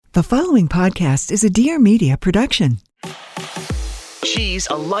The following podcast is a Dear Media production. She's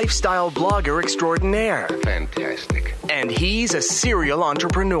a lifestyle blogger extraordinaire. Fantastic. And he's a serial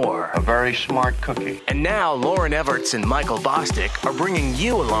entrepreneur. A very smart cookie. And now Lauren Everts and Michael Bosstick are bringing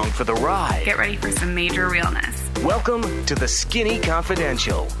you along for the ride. Get ready for some major realness. Welcome to the Skinny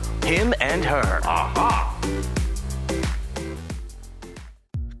Confidential. Him and her. Aha!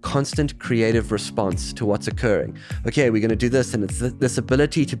 Constant creative response to what's occurring. Okay, we're going to do this, and it's this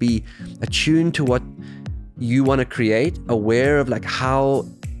ability to be attuned to what you want to create, aware of like how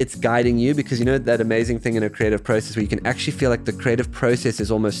it's guiding you, because you know that amazing thing in a creative process where you can actually feel like the creative process is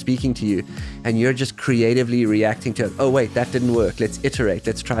almost speaking to you and you're just creatively reacting to it. Oh wait, that didn't work. Let's iterate.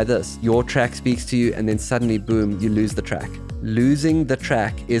 Let's try this. Your track speaks to you and then suddenly, boom, you lose the track. Losing the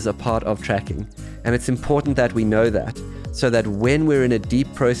track is a part of tracking, and it's important that we know that, so that when we're in a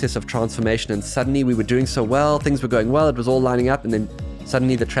deep process of transformation and suddenly we were doing so well, things were going well, it was all lining up, and then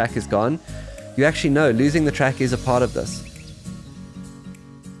suddenly the track is gone, you actually know losing the track is a part of this.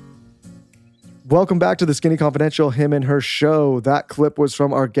 Welcome back to the Skinny Confidential, Him and Her show. That clip was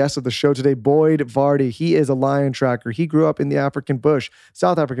from our guest of the show today, Boyd Varty. He is a lion tracker. He grew up in the African bush,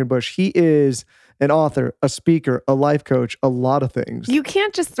 South African bush. He is an author, a speaker, a life coach, a lot of things. You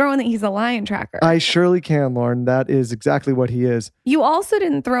can't just throw in that he's a lion tracker. I surely can, Lauren. That is exactly what he is. You also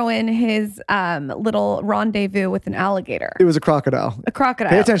didn't throw in his little rendezvous with an alligator. It was a crocodile. A crocodile.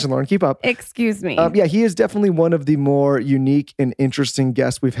 Pay attention, Lauren. Keep up. Excuse me. Yeah, he is definitely one of the more unique and interesting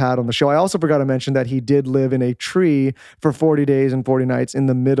guests we've had on the show. I also forgot to mention that he did live in a tree for 40 days and 40 nights in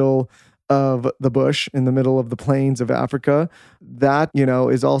the middle of the bush, in the middle of the plains of Africa. That, you know,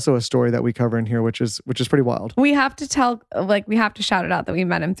 is also a story that we cover in here, which is pretty wild. We have to shout it out that we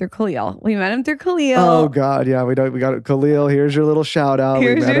met him through Khalil. We met him through Khalil. Oh God, yeah, we got it. Khalil, here's your little shout out.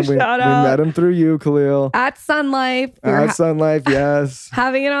 Here's your shout out. We met him through you, Khalil. At Sun Life. At Sun Life, yes.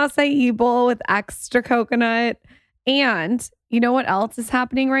 Having an acai bowl with extra coconut. And you know what else is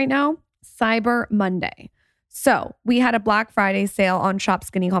happening right now? Cyber Monday. So we had a Black Friday sale on Shop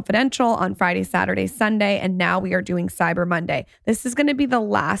Skinny Confidential on Friday, Saturday, Sunday, and now we are doing Cyber Monday. This is going to be the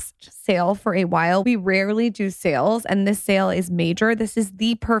last sale for a while. We rarely do sales, and this sale is major. This is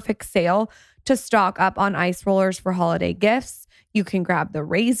the perfect sale to stock up on ice rollers for holiday gifts. You can grab the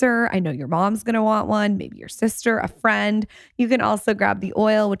razor. I know your mom's going to want one, maybe your sister, a friend. You can also grab the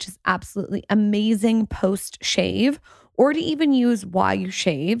oil, which is absolutely amazing post-shave, or to even use while you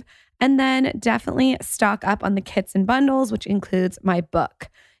shave. And then definitely stock up on the kits and bundles, which includes my book.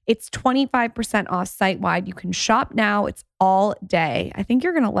 It's 25% off site-wide. You can shop now. It's all day. I think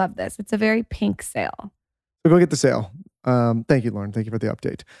you're going to love this. It's a very pink sale. So go get the sale. Thank you, Lauren. Thank you for the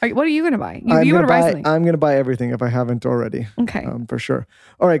update. What are you going to buy? I'm going to buy everything if I haven't already. Okay. For sure.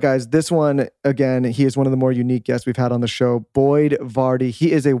 All right, guys. This one, again, he is one of the more unique guests we've had on the show, Boyd Varty.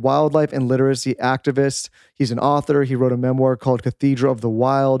 He is a wildlife and literacy activist. He's an author. He wrote a memoir called Cathedral of the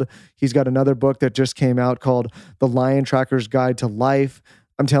Wild. He's got another book that just came out called The Lion Tracker's Guide to Life.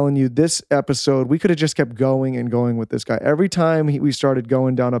 I'm telling you, this episode, we could have just kept going and going with this guy. Every time we started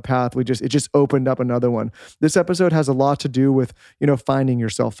going down a path, it just opened up another one. This episode has a lot to do with, finding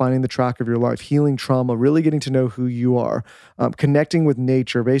yourself, finding the track of your life, healing trauma, really getting to know who you are, connecting with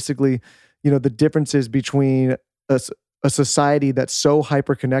nature. Basically, the differences between a society that's so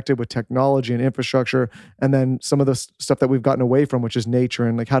hyper-connected with technology and infrastructure, and then some of the stuff that we've gotten away from, which is nature,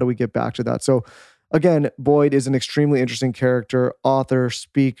 and like, how do we get back to that? So again, Boyd is an extremely interesting character, author,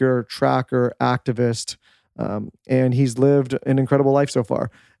 speaker, tracker, activist, and he's lived an incredible life so far.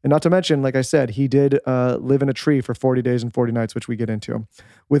 And not to mention, like I said, he did live in a tree for 40 days and 40 nights, which we get into.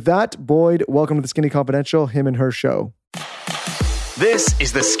 With that, Boyd, welcome to the Skinny Confidential, Him and Her show. This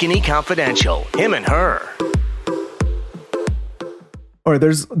is the Skinny Confidential. Him and Her. All right,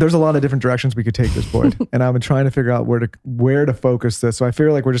 there's a lot of different directions we could take this, Boyd, and I've been trying to figure out where to focus this. So I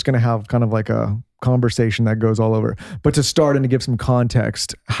feel like we're just going to have kind of like a conversation that goes all over. But to start and to give some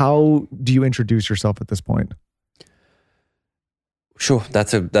context, how do you introduce yourself at this point? Sure,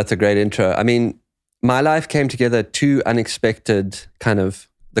 that's a great intro. I mean, my life came together the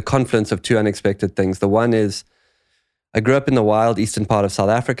confluence of two unexpected things. The one is I grew up in the wild eastern part of South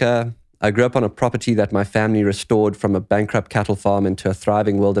Africa. I grew up on a property that my family restored from a bankrupt cattle farm into a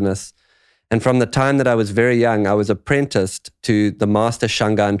thriving wilderness. And from the time that I was very young, I was apprenticed to the master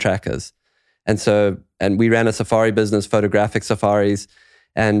Shangaan trackers. And we ran a safari business, photographic safaris,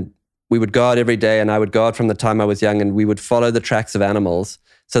 and we would go out every day, and I would go out from the time I was young, and we would follow the tracks of animals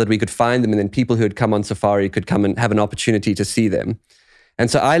so that we could find them, and then people who had come on safari could come and have an opportunity to see them. And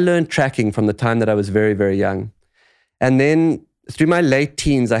so I learned tracking from the time that I was very, very young. And then through my late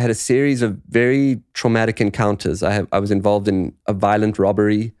teens, I had a series of very traumatic encounters. I was involved in a violent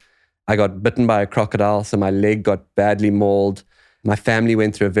robbery. I got bitten by a crocodile, so my leg got badly mauled. My family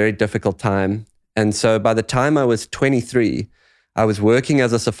went through a very difficult time. And so by the time I was 23, I was working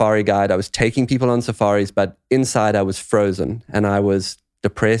as a safari guide. I was taking people on safaris, but inside I was frozen and I was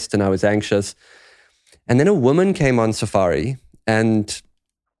depressed and I was anxious. And then a woman came on safari, and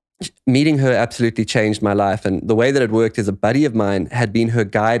meeting her absolutely changed my life. And the way that it worked is a buddy of mine had been her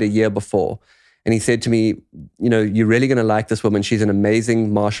guide a year before. And he said to me, you're really going to like this woman. She's an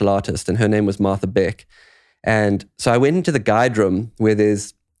amazing martial artist. And her name was Martha Beck. And so I went into the guide room where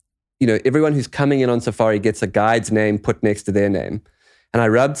there's, everyone who's coming in on safari gets a guide's name put next to their name. And I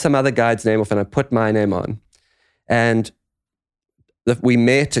rubbed some other guide's name off and I put my name on. And we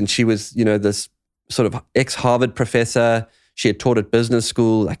met, and she was, this sort of ex-Harvard professor. She had taught at business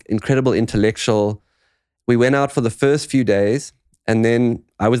school, like incredible intellectual. We went out for the first few days, and then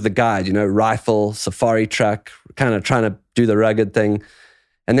I was the guide, rifle, safari truck, kind of trying to do the rugged thing.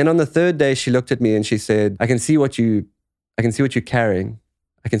 And then on the third day, she looked at me and she said, I can see what you're carrying.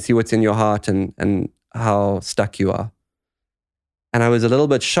 I can see what's in your heart and how stuck you are. And I was a little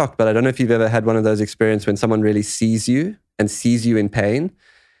bit shocked, but I don't know if you've ever had one of those experiences when someone really sees you and sees you in pain.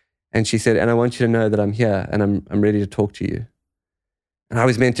 And she said, and I want you to know that I'm here and I'm ready to talk to you. And I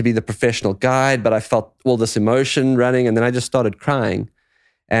was meant to be the professional guide, but I felt all this emotion running, and then I just started crying.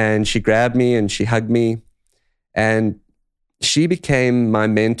 And she grabbed me and she hugged me, and she became my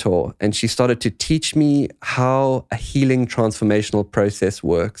mentor, and she started to teach me how a healing transformational process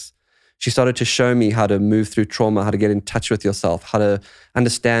works. She started to show me how to move through trauma, how to get in touch with yourself, how to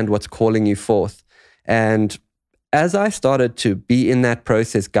understand what's calling you forth. And as I started to be in that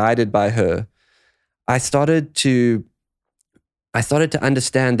process, guided by her, I started to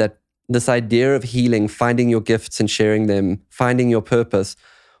understand that this idea of healing, finding your gifts and sharing them, finding your purpose,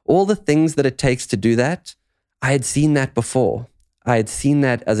 all the things that it takes to do that, I had seen that before. I had seen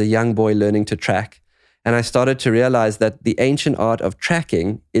that as a young boy learning to track. And I started to realize that the ancient art of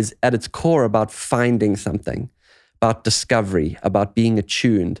tracking is at its core about finding something, about discovery, about being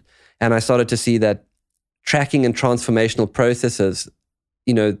attuned. And I started to see that tracking and transformational processes,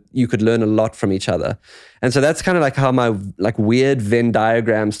 you could learn a lot from each other. And so that's kind of like how my weird Venn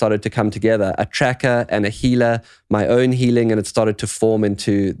diagram started to come together, a tracker and a healer, my own healing, and it started to form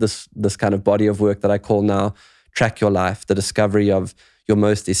into this kind of body of work that I call now Track Your Life, the discovery of your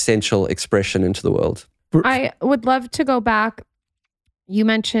most essential expression into the world. I would love to go back. You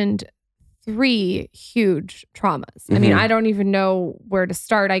mentioned 3 huge traumas. I mean, I don't even know where to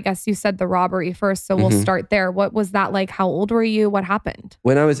start. I guess you said the robbery first, so we'll start there. What was that like? How old were you? What happened?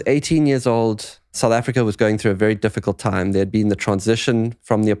 When I was 18 years old, South Africa was going through a very difficult time. There had been the transition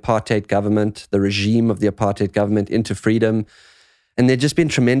from the apartheid government, the regime of the apartheid government, into freedom. And there'd just been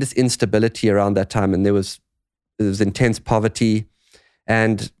tremendous instability around that time. And there was intense poverty.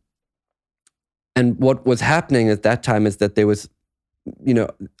 And what was happening at that time is that there was,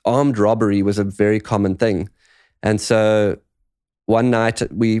 armed robbery was a very common thing. And so one night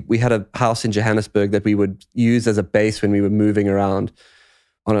we had a house in Johannesburg that we would use as a base when we were moving around.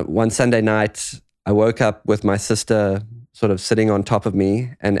 One Sunday night, I woke up with my sister sort of sitting on top of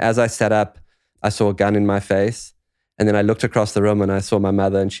me. And as I sat up, I saw a gun in my face. And then I looked across the room and I saw my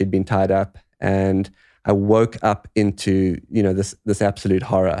mother, and she'd been tied up. And I woke up into, this absolute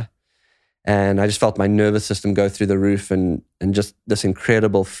horror. And I just felt my nervous system go through the roof, and just this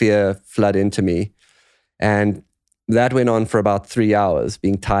incredible fear flood into me. And that went on for about 3 hours,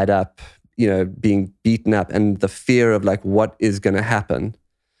 being tied up, being beaten up, and the fear of what is going to happen.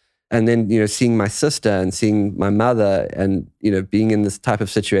 And then, seeing my sister and seeing my mother and, being in this type of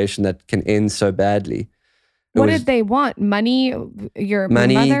situation that can end so badly. What did they want? Money? Your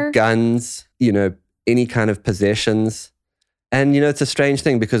money, mother? Guns, any kind of possessions. And, it's a strange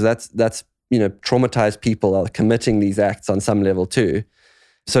thing because that's traumatized people are committing these acts on some level too.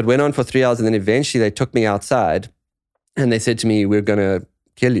 So it went on for 3 hours, and then eventually they took me outside and they said to me, we're going to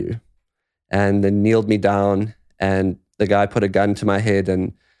kill you. And they kneeled me down, and the guy put a gun to my head,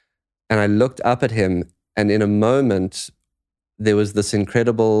 and I looked up at him, and in a moment, there was this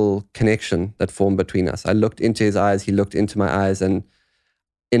incredible connection that formed between us. I looked into his eyes, he looked into my eyes, and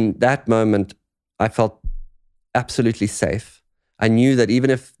in that moment, I felt absolutely safe. I knew that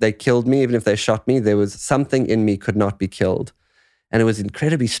even if they killed me, even if they shot me, there was something in me could not be killed. And it was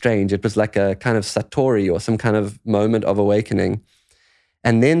incredibly strange. It was like a kind of satori or some kind of moment of awakening.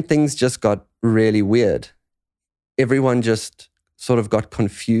 And then things just got really weird. Everyone just sort of got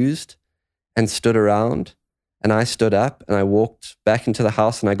confused and stood around. And I stood up and I walked back into the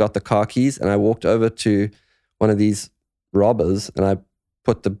house, and I got the car keys, and I walked over to one of these robbers, and I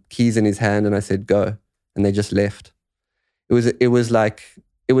put the keys in his hand and I said, go. And they just left. It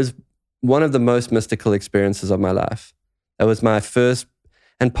was one of the most mystical experiences of my life. That was my first,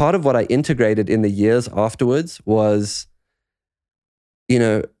 and part of what I integrated in the years afterwards was,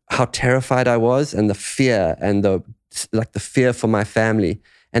 how terrified I was, and the fear, and the fear for my family.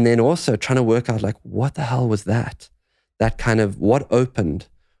 And then also trying to work out, what the hell was that? That kind of, what opened?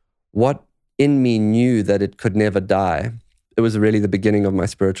 What in me knew that it could never die? It was really the beginning of my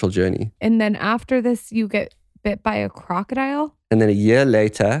spiritual journey. And then after this, you get bit by a crocodile? And then a year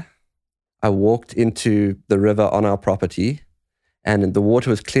later, I walked into the river on our property, and the water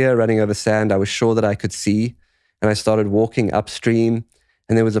was clear, running over sand. I was sure that I could see, and I started walking upstream,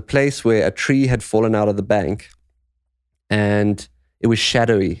 and there was a place where a tree had fallen out of the bank, and it was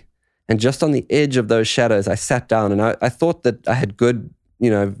shadowy. And just on the edge of those shadows, I sat down, and I thought that I had good,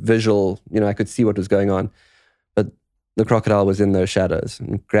 visual, I could see what was going on. But the crocodile was in those shadows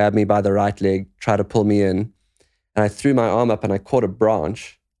and grabbed me by the right leg, tried to pull me in. And I threw my arm up and I caught a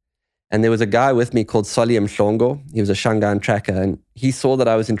branch. And there was a guy with me called Soli Mhlongo. He was a Shangaan tracker, and he saw that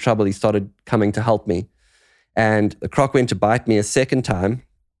I was in trouble. He started coming to help me. And the croc went to bite me a second time.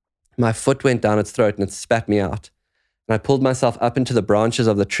 My foot went down its throat and it spat me out. And I pulled myself up into the branches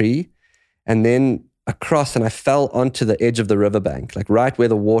of the tree and then across, and I fell onto the edge of the riverbank, right where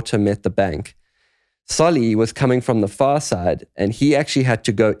the water met the bank. Soli was coming from the far side, and he actually had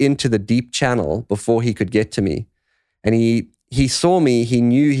to go into the deep channel before he could get to me. And he saw me,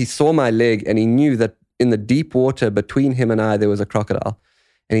 he saw my leg, and he knew that in the deep water between him and I, there was a crocodile.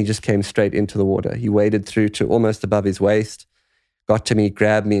 And he just came straight into the water. He waded through to almost above his waist, got to me,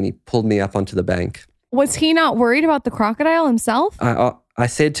 grabbed me, and he pulled me up onto the bank. Was he not worried about the crocodile himself? I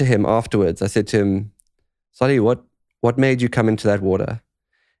said to him afterwards, Soli, what made you come into that water?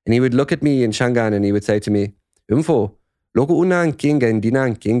 And he would look at me in Shangaan and he would say to me, Umfo, loko una nkinga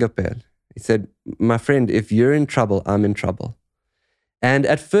ndina nkinga pel. He said, my friend, if you're in trouble, I'm in trouble. And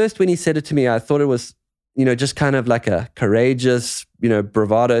at first when he said it to me, I thought it was, just kind of like a courageous,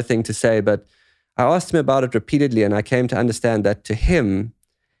 bravado thing to say. But I asked him about it repeatedly, and I came to understand that to him,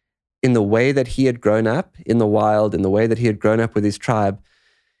 in the way that he had grown up in the wild, in the way that he had grown up with his tribe,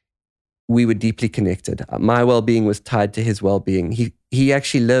 we were deeply connected. My well-being was tied to his well-being. He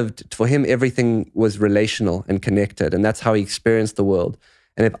actually lived, for him, everything was relational and connected, and that's how he experienced the world.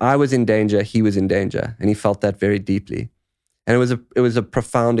 And if I was in danger, he was in danger, and he felt that very deeply. And it was a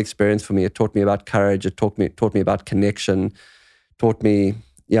profound experience for me. It taught me about courage. It taught me about connection. Taught me,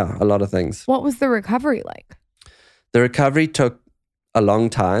 a lot of things. What was the recovery like? The recovery took a long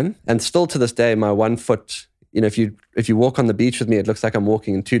time, and still to this day, my one foot, if you walk on the beach with me, it looks like I'm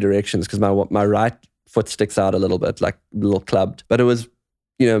walking in two directions because my right foot sticks out a little bit, like a little clubbed. But it was,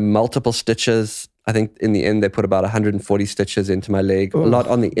 multiple stitches. I think in the end, they put about 140 stitches into my leg, a lot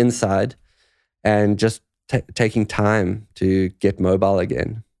on the inside, and just taking time to get mobile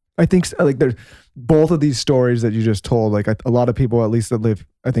again. I think there's both of these stories that you just told, a lot of people, at least that live,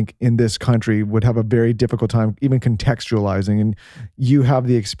 I think, in this country would have a very difficult time even contextualizing. And you have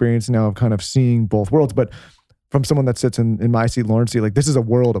the experience now of kind of seeing both worlds. But from someone that sits in my seat, Lauren's seat, this is a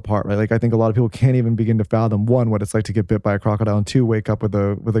world apart, right? I think a lot of people can't even begin to fathom, one, what it's like to get bit by a crocodile, and two, wake up with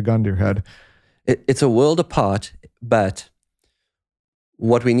a gun to your head. It's a world apart, but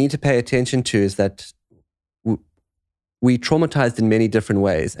what we need to pay attention to is that we traumatized in many different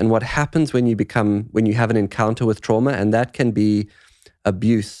ways. And what happens when you have an encounter with trauma, and that can be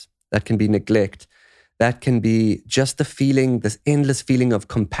abuse, that can be neglect, that can be just the feeling, this endless feeling of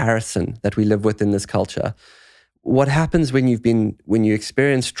comparison that we live with in this culture. What happens when you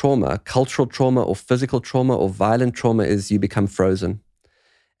experience trauma, cultural trauma or physical trauma or violent trauma, is you become frozen.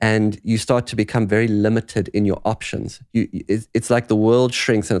 And you start to become very limited in your options. It's like the world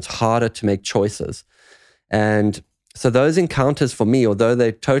shrinks and it's harder to make choices. And so those encounters for me, although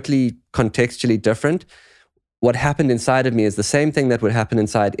they're totally contextually different, what happened inside of me is the same thing that would happen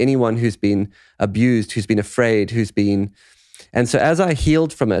inside anyone who's been abused, who's been afraid, and so as I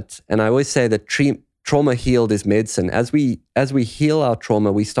healed from it, and I always say that trauma healed is medicine. As we heal our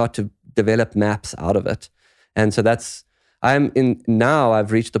trauma, we start to develop maps out of it. And so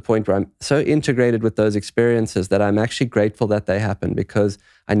I've reached the point where I'm so integrated with those experiences that I'm actually grateful that they happen, because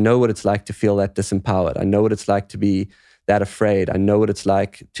I know what it's like to feel that disempowered. I know what it's like to be that afraid. I know what it's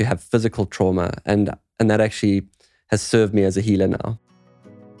like to have physical trauma. And that actually has served me as a healer now.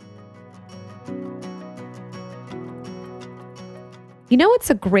 You know what's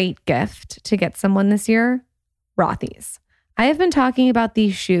a great gift to get someone this year? Rothy's. I have been talking about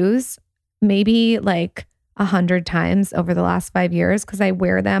these shoes maybe 100 times over the last 5 years because I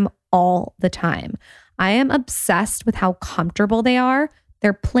wear them all the time. I am obsessed with how comfortable they are.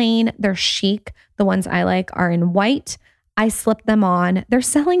 They're plain, they're chic. The ones I like are in white. I slip them on. They're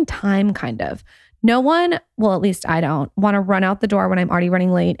selling time, kind of. No one, well, at least I don't, want to run out the door when I'm already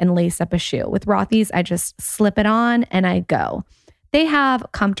running late and lace up a shoe. With Rothy's, I just slip it on and I go. They have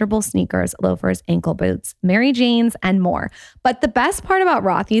comfortable sneakers, loafers, ankle boots, Mary Janes, and more. But the best part about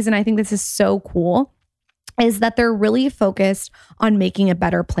Rothy's, and I think this is so cool, is that they're really focused on making a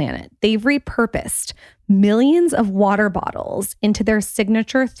better planet. They've repurposed millions of water bottles into their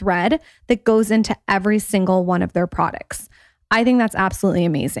signature thread that goes into every single one of their products. I think that's absolutely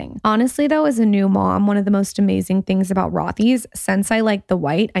amazing. Honestly, though, as a new mom, one of the most amazing things about Rothy's, since I like the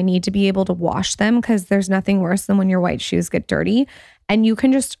white, I need to be able to wash them because there's nothing worse than when your white shoes get dirty and you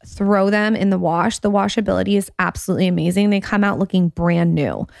can just throw them in the wash. The washability is absolutely amazing. They come out looking brand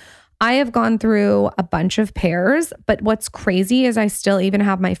new. I have gone through a bunch of pairs, but what's crazy is I still even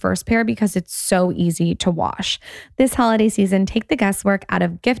have my first pair because it's so easy to wash. This holiday season, take the guesswork out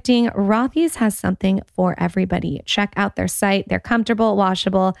of gifting. Rothy's has something for everybody. Check out their site. They're comfortable,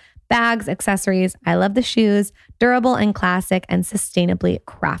 washable, bags, accessories. I love the shoes, durable and classic and sustainably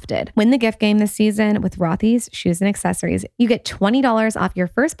crafted. Win the gift game this season with Rothy's shoes and accessories. You get $20 off your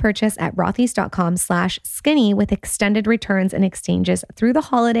first purchase at rothys.com/skinny with extended returns and exchanges through the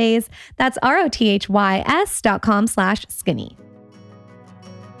holidays. That's rothys.com/skinny.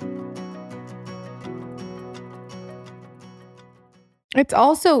 It's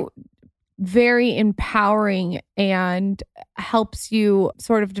also very empowering and helps you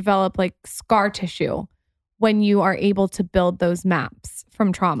sort of develop like scar tissue when you are able to build those maps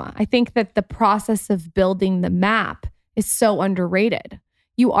from trauma. I think that the process of building the map is so underrated.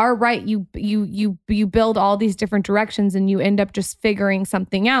 You are right. You build all these different directions and you end up just figuring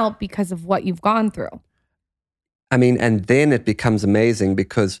something out because of what you've gone through. I mean, and then it becomes amazing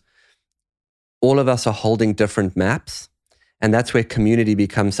because all of us are holding different maps. And that's where community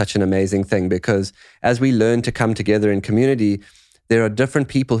becomes such an amazing thing, because as we learn to come together in community, there are different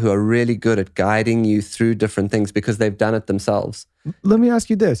people who are really good at guiding you through different things because they've done it themselves. Let me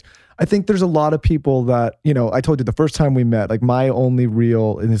ask you this. I think there's a lot of people that, I told you the first time we met, like my only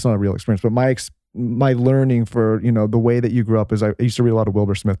real, and it's not a real experience, but my learning for, the way that you grew up is I used to read a lot of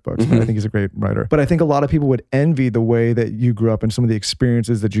Wilbur Smith books. And I think he's a great writer. But I think a lot of people would envy the way that you grew up and some of the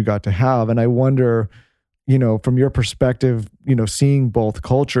experiences that you got to have. And I wonder, from your perspective, seeing both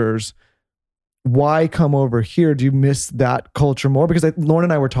cultures, why come over here? Do you miss that culture more? Because Lauren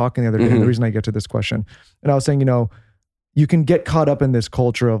and I were talking the other day, and the reason I get to this question, and I was saying, you can get caught up in this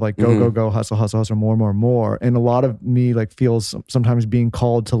culture of like, go, hustle, more. And a lot of me like feels sometimes being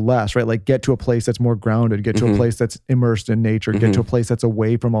called to less, right? Like get to a place that's more grounded, get to a place that's immersed in nature, get to a place that's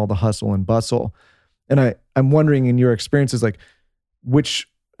away from all the hustle and bustle. And I'm wondering in your experiences, like I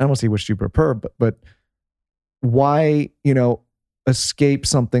don't want to say which do you prefer, but why, escape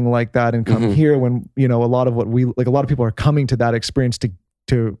something like that and come here when, a lot of people are coming to that experience to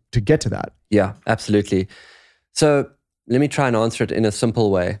get to that. Yeah, absolutely. So let me try and answer it in a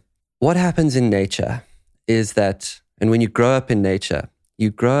simple way. What happens in nature is that, and when you grow up in nature, you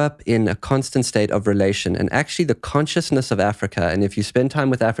grow up in a constant state of relation. And actually the consciousness of Africa, and if you spend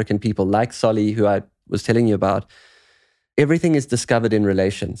time with African people like Solly, who I was telling you about, everything is discovered in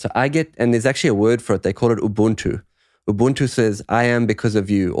relation. So and there's actually a word for it. They call it Ubuntu. Ubuntu says, I am because of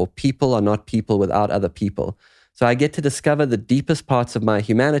you, or people are not people without other people. So I get to discover the deepest parts of my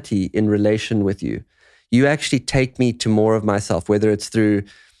humanity in relation with you. You actually take me to more of myself, whether it's through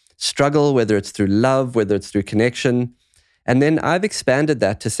struggle, whether it's through love, whether it's through connection. And then I've expanded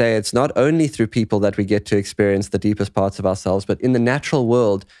that to say it's not only through people that we get to experience the deepest parts of ourselves, but in the natural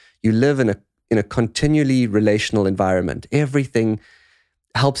world, you live in a continually relational environment. Everything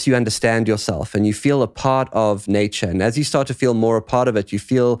helps you understand yourself and you feel a part of nature. And as you start to feel more a part of it, you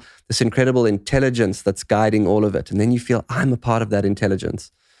feel this incredible intelligence that's guiding all of it. And then you feel, I'm a part of that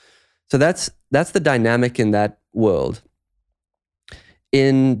intelligence. So that's the dynamic in that world.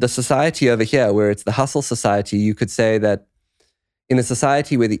 In the society over here, where it's the hustle society, you could say that in a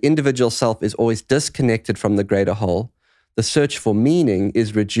society where the individual self is always disconnected from the greater whole, the search for meaning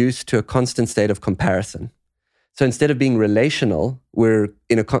is reduced to a constant state of comparison. So instead of being relational, we're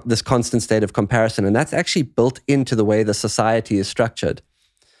in this constant state of comparison. And that's actually built into the way the society is structured.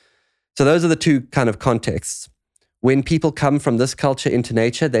 So those are the two kind of contexts. When people come from this culture into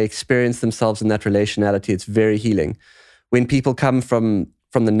nature, they experience themselves in that relationality. It's very healing. When people come from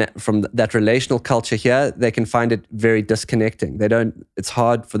that relational culture here, they can find it very disconnecting. It's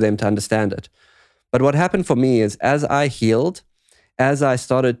hard for them to understand it. But what happened for me is as I healed, as I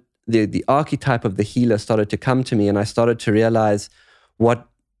started, the archetype of the healer started to come to me, and I started to realize what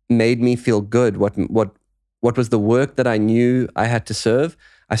made me feel good, what was the work that I knew I had to serve,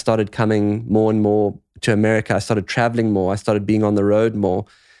 I started coming more and more to America. I started traveling more. I started being on the road more,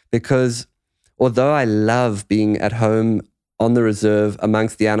 because although I love being at home on the reserve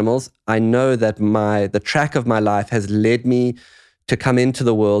amongst the animals, I know that the track of my life has led me to come into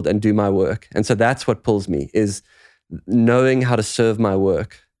the world and do my work. And so that's what pulls me, is knowing how to serve my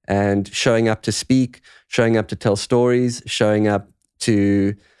work and showing up to speak, showing up to tell stories, showing up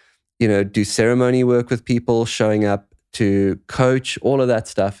to, do ceremony work with people, showing up to coach. All of that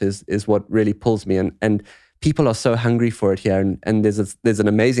stuff is what really pulls me. And people are so hungry for it here. And there's an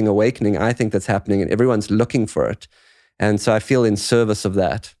amazing awakening, I think, that's happening, and everyone's looking for it. And so I feel in service of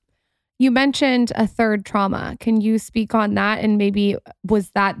that. You mentioned a third trauma. Can you speak on that? And maybe was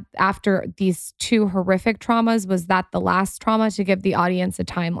that after these two horrific traumas? Was that the last trauma, to give the audience a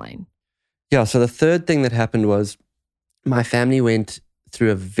timeline? Yeah. So the third thing that happened was my family went through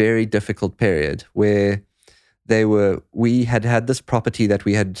a very difficult period where we had this property that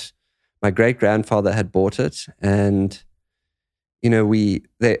my great-grandfather had bought it. And, they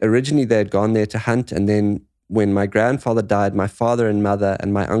had gone there to hunt. And then when my grandfather died, my father and mother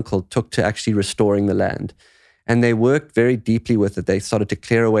and my uncle took to actually restoring the land. And they worked very deeply with it. They started to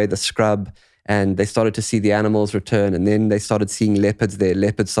clear away the scrub, and they started to see the animals return. And then they started seeing leopards there.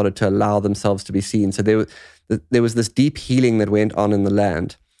 Leopards started to allow themselves to be seen. So there was this deep healing that went on in the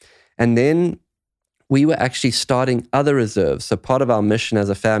land. And then we were actually starting other reserves. So part of our mission as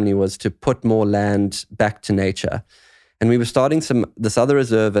a family was to put more land back to nature. And we were starting this other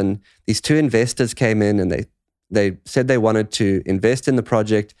reserve, and these two investors came in, and they said they wanted to invest in the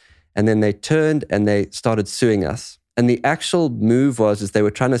project, and then they turned and they started suing us. And the actual move was they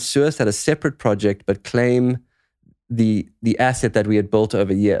were trying to sue us at a separate project, but claim the asset that we had built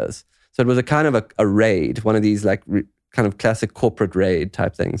over years. So it was a kind of a raid, one of these kind of classic corporate raid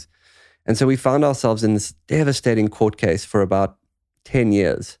type things. And so we found ourselves in this devastating court case for about 10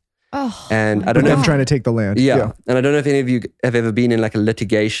 years. Oh, and I don't know if trying to take the land. Yeah. And I don't know if any of you have ever been in a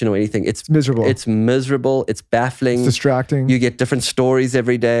litigation or anything. It's miserable. It's miserable. It's baffling. It's distracting. You get different stories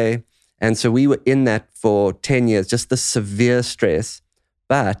every day. And so we were in that for 10 years, just the severe stress.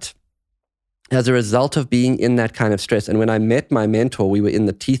 But as a result of being in that kind of stress, and when I met my mentor, we were in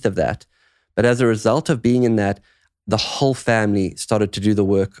the teeth of that. But as a result of being in that, the whole family started to do the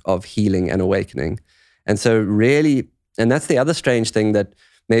work of healing and awakening. And so really, and that's the other strange thing that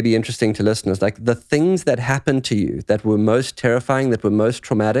may be interesting to listeners, the things that happened to you that were most terrifying, that were most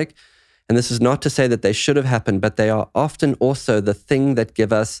traumatic, and this is not to say that they should have happened, but they are often also the thing that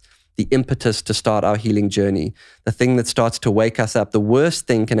give us the impetus to start our healing journey, the thing that starts to wake us up. The worst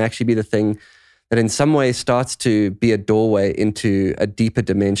thing can actually be the thing that in some ways starts to be a doorway into a deeper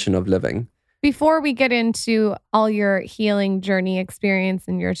dimension of living. Before we get into all your healing journey experience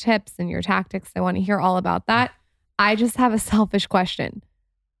and your tips and your tactics, I want to hear all about that. I just have a selfish question.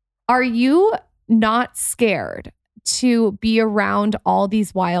 Are you not scared to be around all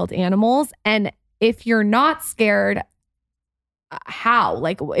these wild animals? And if you're not scared, how?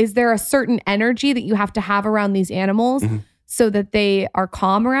 Is there a certain energy that you have to have around these animals so that they are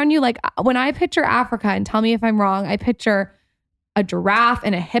calm around you? When I picture Africa, and tell me if I'm wrong, I picture a giraffe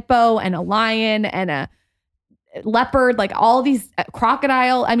and a hippo and a lion and a leopard, all these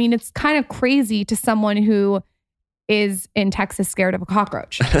crocodile. I mean, it's kind of crazy to someone who is in Texas scared of a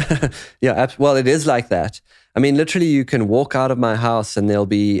cockroach. Yeah, well, it is like that. I mean, literally, you can walk out of my house and there'll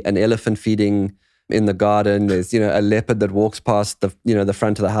be an elephant feeding in the garden. There's, a leopard that walks past the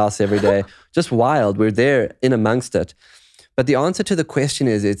front of the house every day. Just wild. We're there in amongst it. But the answer to the question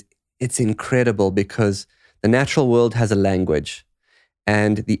is it's incredible, because the natural world has a language,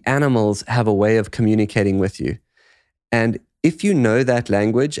 and the animals have a way of communicating with you. And if you know that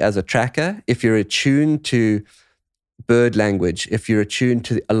language as a tracker, if you're attuned to bird language, if you're attuned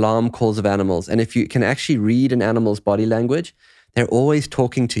to the alarm calls of animals, and if you can actually read an animal's body language, they're always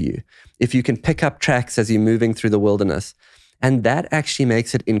talking to you. If you can pick up tracks as you're moving through the wilderness, and that actually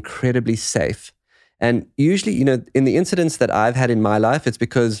makes it incredibly safe. And usually, in the incidents that I've had in my life, it's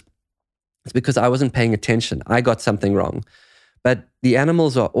because I wasn't paying attention. I got something wrong. But the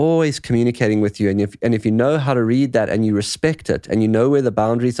animals are always communicating with you. And if you know how to read that and you respect it and you know where the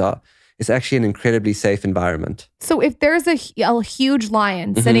boundaries are, it's actually an incredibly safe environment. So if there's a huge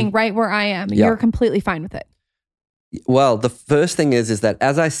lion sitting right where I am, you're completely fine with it? Well, the first thing is that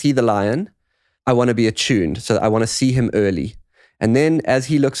as I see the lion, I want to be attuned. So I want to see him early. And then as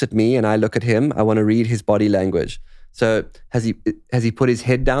he looks at me and I look at him, I want to read his body language. So has he put his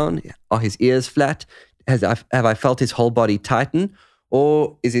head down? Are his ears flat? Have I felt his whole body tighten?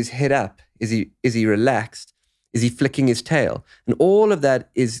 Or is his head up? Is he relaxed? Is he flicking his tail? And all of that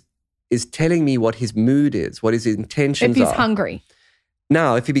is telling me what his mood is, what his intentions If he's are. hungry.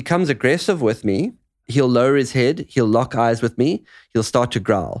 Now, if he becomes aggressive with me, he'll lower his head, he'll lock eyes with me, he'll start to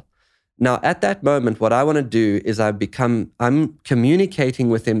growl. Now, at that moment, what I want to do is I'm communicating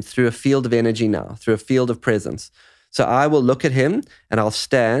with him through a field of energy now, through a field of presence. So I will look at him and I'll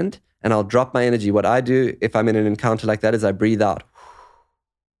stand and I'll drop my energy. What I do if I'm in an encounter like that is I breathe out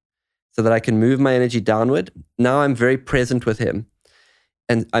so that I can move my energy downward. Now I'm very present with him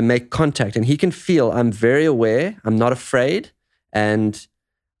and I make contact and he can feel I'm very aware, I'm not afraid, and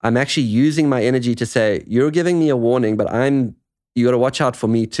I'm actually using my energy to say, you're giving me a warning, but you got to watch out for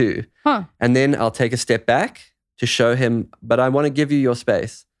me too. Huh. And then I'll take a step back to show him, but I want to give you your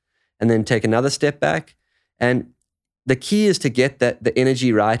space. And then take another step back. And the key is to get the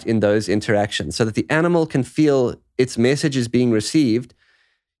energy right in those interactions so that the animal can feel its message is being received.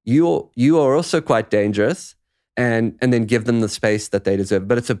 You are also quite dangerous. And then give them the space that they deserve.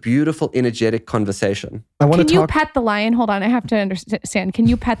 But it's a beautiful, energetic conversation. Can you pet the lion? Hold on, I have to understand. Can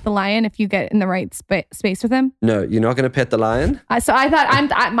you pet the lion if you get in the right space with him? No, you're not going to pet the lion? So I thought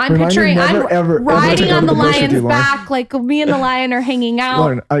I'm picturing I'm riding on the lion's back, like me and the lion are hanging out.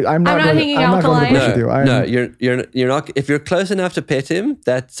 Lauren, I'm not hanging out with the lion. No, you're not. If you're close enough to pet him,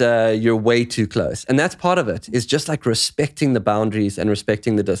 that's you're way too close. And that's part of it, is just like respecting the boundaries and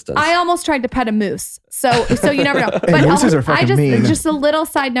respecting the distance. I almost tried to pet a moose. So you never know. But mooses are fucking mean. Just a little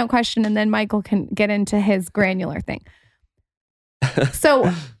side note question, and then Michael can get into his granular thing.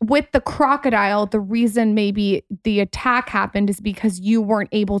 So with the crocodile, the reason maybe the attack happened is because you weren't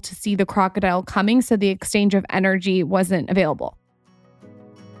able to see the crocodile coming, so the exchange of energy wasn't available.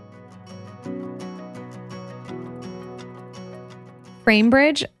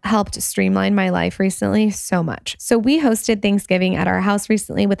 Framebridge helped streamline my life recently so much. So we hosted Thanksgiving at our house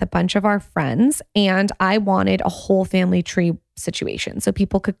recently with a bunch of our friends, and I wanted a whole family tree situation so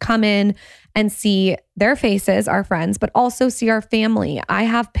people could come in and see their faces, our friends, but also see our family. I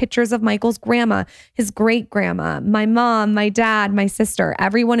have pictures of Michael's grandma, his great grandma, my mom, my dad, my sister.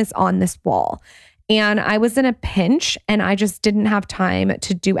 Everyone is on this wall. And I was in a pinch and I just didn't have time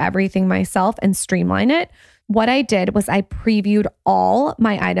to do everything myself and streamline it. What I did was I previewed all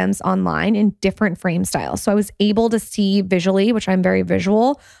my items online in different frame styles. So I was able to see visually, which I'm very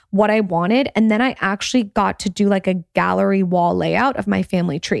visual, what I wanted. And then I actually got to do like a gallery wall layout of my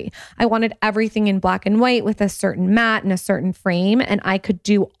family tree. I wanted everything in black and white with a certain mat and a certain frame. And I could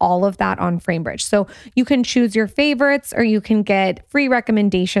do all of that on Framebridge. So you can choose your favorites or you can get free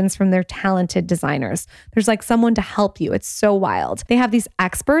recommendations from their talented designers. There's like someone to help you. It's so wild. They have these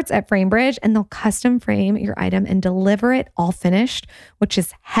experts at Framebridge and they'll custom frame your item and deliver it all finished, which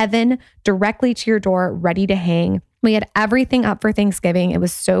is heaven, directly to your door, ready to hang. We had everything up for Thanksgiving. It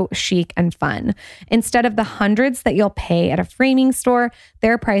was so chic and fun. Instead of the hundreds that you'll pay at a framing store,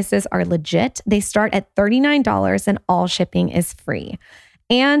 their prices are legit. They start at $39 and all shipping is free.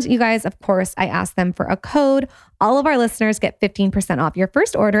 And you guys, of course, I asked them for a code. All of our listeners get 15% off your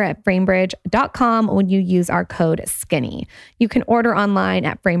first order at framebridge.com when you use our code SKINNY. You can order online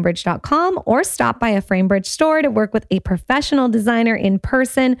at framebridge.com or stop by a Framebridge store to work with a professional designer in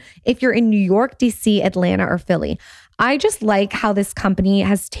person if you're in New York, DC, Atlanta, or Philly. I just like how this company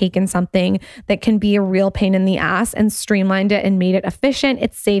has taken something that can be a real pain in the ass and streamlined it and made it efficient.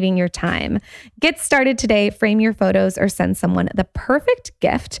 It's saving your time. Get started today. Frame your photos or send someone the perfect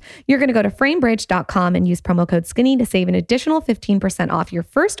gift. You're going to go to framebridge.com and use promo code SKINNY to save an additional 15% off your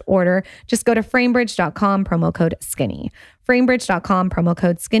first order. Just go to framebridge.com, promo code SKINNY. Framebridge.com, promo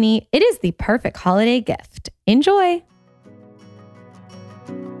code SKINNY. It is the perfect holiday gift. Enjoy.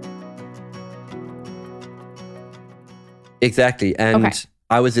 Exactly. And okay.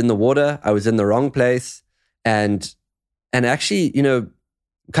 I was in the water, I was in the wrong place. And actually,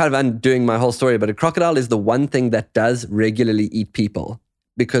 kind of undoing my whole story, but a crocodile is the one thing that does regularly eat people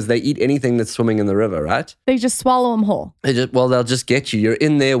because they eat anything that's swimming in the river, right? They just swallow them whole. They'll just get you. You're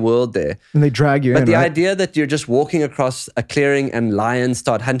in their world there. And they drag you in, But the right? idea that you're just walking across a clearing and lions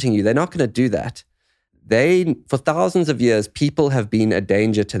start hunting you, they're not going to do that. For thousands of years, people have been a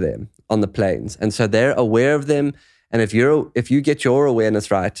danger to them on the plains. And so they're aware of them. And if you get your awareness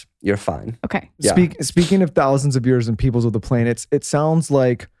right, you're fine. Okay. Yeah. Speaking of thousands of years and peoples of the plain, it sounds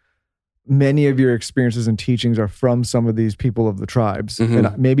like many of your experiences and teachings are from some of these people of the tribes. Mm-hmm.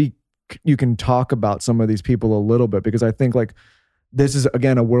 And maybe you can talk about some of these people a little bit, because I think like this is,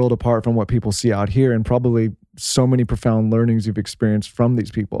 again, a world apart from what people see out here, and probably so many profound learnings you've experienced from these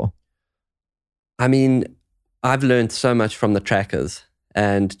people. I mean, I've learned so much from the trackers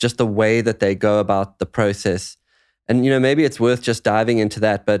and just the way that they go about the process. And, maybe it's worth just diving into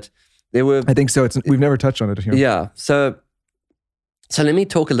that. But There were, I think so. We've never touched on it here. yeah. So let me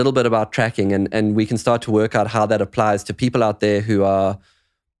talk a little bit about tracking, and we can start to work out how that applies to people out there who are,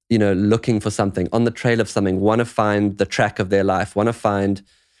 looking for something, on the trail of something, want to find the track of their life,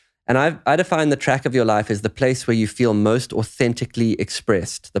 and I define the track of your life as the place where you feel most authentically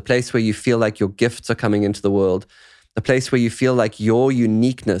expressed, the place where you feel like your gifts are coming into the world, the place where you feel like your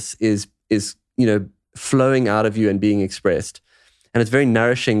uniqueness is flowing out of you and being expressed. And it's very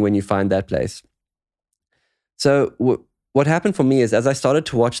nourishing when you find that place. So what happened for me is, as I started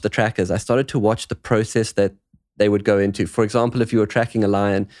to watch the trackers, I started to watch the process that they would go into. For example, if you were tracking a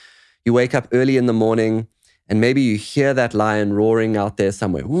lion, you wake up early in the morning and maybe you hear that lion roaring out there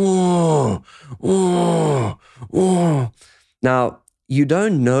somewhere. Whoa, whoa, whoa. Now, you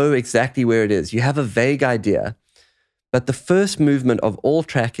don't know exactly where it is. You have a vague idea. But the first movement of all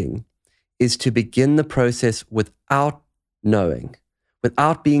tracking is to begin the process without knowing,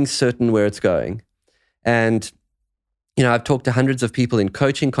 without being certain where it's going. And, I've talked to hundreds of people in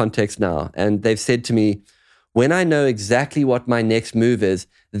coaching context now, and they've said to me, when I know exactly what my next move is,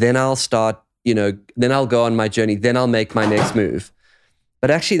 then I'll start, then I'll go on my journey, then I'll make my next move.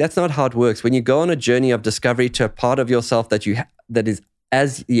 But actually, that's not how it works. When you go on a journey of discovery to a part of yourself that that is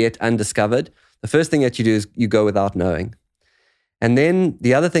as yet undiscovered, the first thing that you do is you go without knowing. And then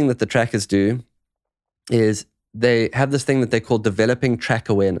the other thing that the trackers do is they have this thing that they call developing track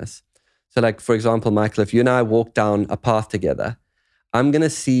awareness. So like, for example, Michael, if you and I walk down a path together, I'm going to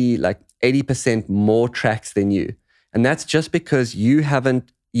see like 80% more tracks than you. And that's just because you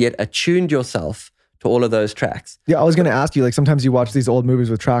haven't yet attuned yourself to all of those tracks. Yeah, I was going to ask you, like sometimes you watch these old movies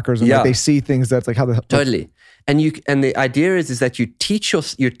with trackers and like, they see things that's like how the... Totally. And the idea is that you're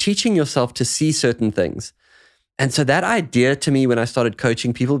teaching yourself to see certain things. And so that idea to me, when I started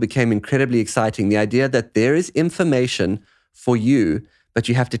coaching people, became incredibly exciting. The idea that there is information for you, but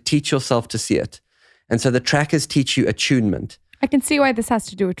you have to teach yourself to see it. And so the trackers teach you attunement. I can see why this has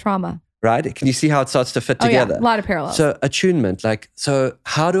to do with trauma. Right? Can you see how it starts to fit together? Yeah, a lot of parallels. So attunement, so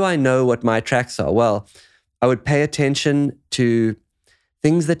how do I know what my tracks are? Well, I would pay attention to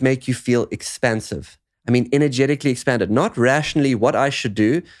things that make you feel expansive. I mean, energetically expanded, not rationally what I should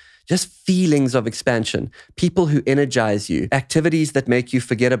do, just feelings of expansion, people who energize you, activities that make you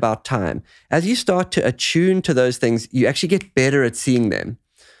forget about time. As you start to attune to those things, you actually get better at seeing them.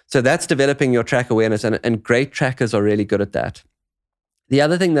 So that's developing your track awareness, and great trackers are really good at that. The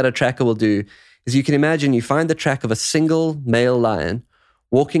other thing that a tracker will do is, you can imagine you find the track of a single male lion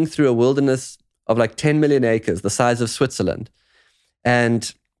walking through a wilderness of like 10 million acres, the size of Switzerland.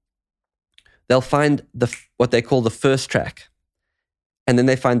 And they'll find what they call the first track. And then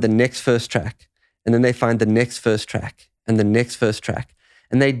they find the next first track. And then they find the next first track and the next first track.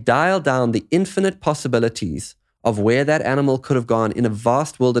 And they dial down the infinite possibilities of where that animal could have gone in a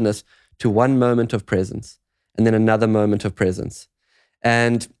vast wilderness to one moment of presence and then another moment of presence.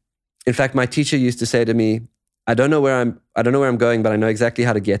 And in fact, my teacher used to say to me, I don't know where I'm going, but I know exactly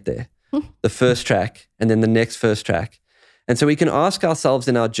how to get there. The first track and then the next first track. And so we can ask ourselves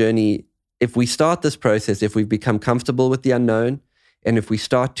in our journey, if we start this process, if we've become comfortable with the unknown, and if we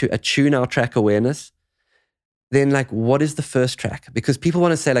start to attune our track awareness, then like, what is the first track? Because people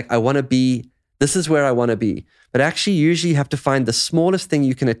want to say like, this is where I want to be. But actually, usually you have to find the smallest thing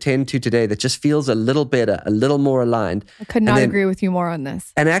you can attend to today that just feels a little better, a little more aligned. I could not agree with you more on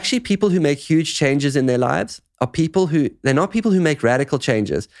this. And actually, people who make huge changes in their lives are they're not people who make radical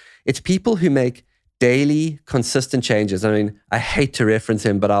changes. It's people who make daily, consistent changes. I mean, I hate to reference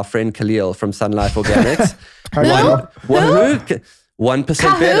him, but our friend Khalil from Sun Life Organics.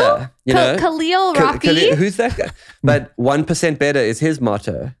 1% better. Khalil Rafi. Who's that guy? But 1% better is his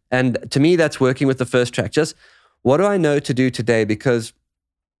motto. And to me, that's working with the first track. Just, what do I know to do today? Because,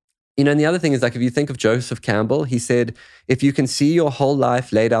 and the other thing is, like, if you think of Joseph Campbell, he said, if you can see your whole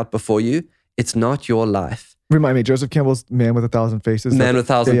life laid out before you, it's not your life. Remind me, Joseph Campbell's Man with a Thousand Faces. Man with a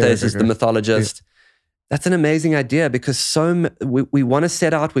Thousand Faces, the mythologist. Yeah. That's an amazing idea, because we want to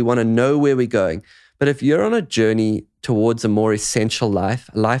set out, we want to know where we're going. But if you're on a journey towards a more essential life,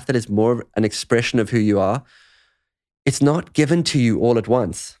 a life that is more of an expression of who you are, it's not given to you all at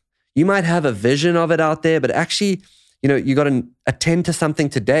once. You might have a vision of it out there, but actually, you got to attend to something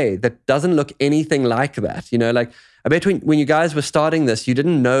today that doesn't look anything like that. Like, I bet when you guys were starting this, you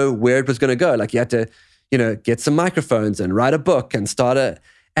didn't know where it was going to go. Like, you had to, get some microphones and write a book and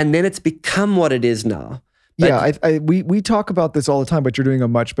and then it's become what it is now. But we talk about this all the time, but you're doing a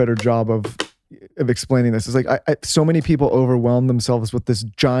much better job of explaining this. It's like so many people overwhelm themselves with this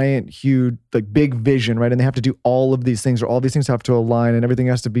giant, huge, like big vision, right? And they have to do all of these things, or all these things have to align, and everything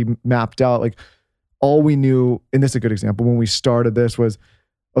has to be mapped out. Like, all we knew, and this is a good example, when we started this was,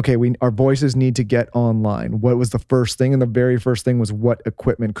 okay, our voices need to get online. What was the first thing? And the very first thing was, what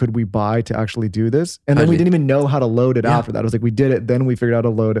equipment could we buy to actually do this? And then we didn't even know how to load it after that. It was like, we did it, then we figured out how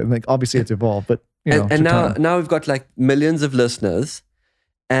to load it. And like, obviously it's evolved, but you know. And now we've got like millions of listeners.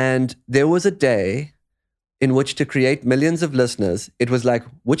 And there was a day in which, to create millions of listeners, it was like,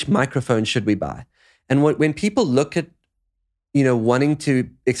 which microphone should we buy? And when people look at, you know, wanting to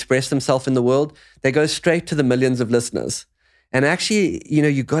express themselves in the world, they go straight to the millions of listeners. And actually, you know,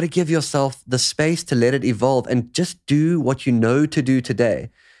 you got to give yourself the space to let it evolve and just do what you know to do today.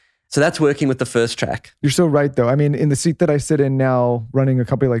 So that's working with the first track. You're so right, though. I mean, in the seat that I sit in now, running a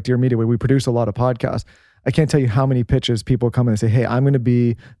company like Dear Media, where we produce a lot of podcasts, I can't tell you how many pitches people come in and say, hey, I'm going to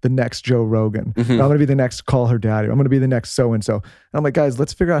be the next Joe Rogan. Mm-hmm. I'm going to be the next Call Her Daddy. I'm going to be the next so-and-so. And I'm like, guys,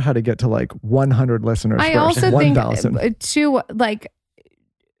 let's figure out how to get to like 100 listeners I first. also 1,000. think, too, like,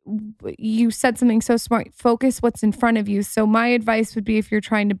 you said something so smart. Focus what's in front of you. So my advice would be, if you're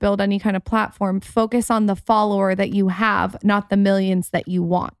trying to build any kind of platform, focus on the follower that you have, not the millions that you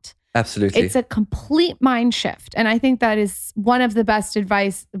want. Absolutely. It's a complete mind shift. And I think that is one of the best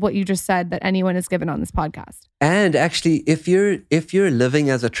advice, what you just said, that anyone has given on this podcast. And actually, if you're living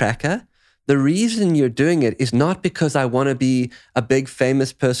as a tracker, the reason you're doing it is not because I want to be a big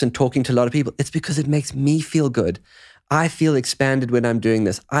famous person talking to a lot of people. It's because it makes me feel good. I feel expanded when I'm doing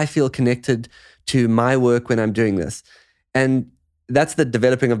this. I feel connected to my work when I'm doing this. And that's the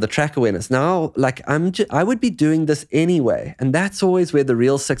developing of the track awareness. Now, like I would be doing this anyway. And that's always where the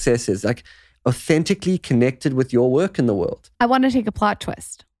real success is, like authentically connected with your work in the world. I want to take a plot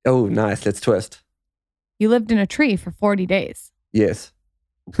twist. Oh, nice. Let's twist. You lived in a tree for 40 days. Yes.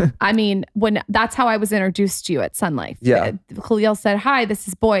 I mean, that's how I was introduced to you at Sun Life. Yeah. Khalil said, hi, this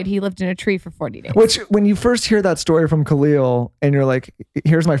is Boyd. He lived in a tree for 40 days. Which, when you first hear that story from Khalil and you're like,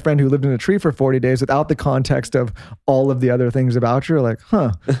 here's my friend who lived in a tree for 40 days without the context of all of the other things about you, you're like,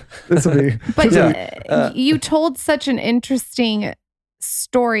 huh, this will be. But you told such an interesting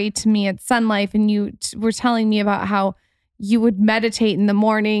story to me at Sun Life, and you were telling me about how you would meditate in the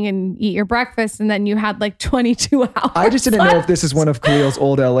morning and eat your breakfast, and then you had like 22 hours. I just didn't know if this is one of Khalil's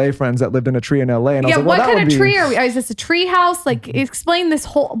old LA friends that lived in a tree in LA. And I was like, well, what that kind would of tree be... are we? Is this a tree house? Like, explain this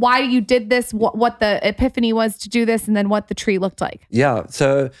whole, why you did this, what the epiphany was to do this, and then what the tree looked like. Yeah.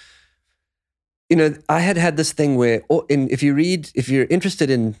 So, you know, I had this thing where, if you're interested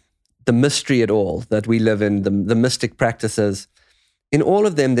in the mystery at all that we live in, the mystic practices, in all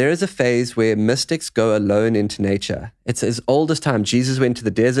of them, there is a phase where mystics go alone into nature. It's as old as time. Jesus went to the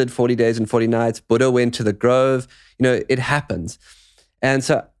desert 40 days and 40 nights. Buddha went to the grove. You know, it happens. And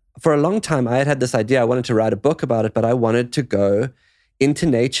so for a long time, I had this idea. I wanted to write a book about it, but I wanted to go into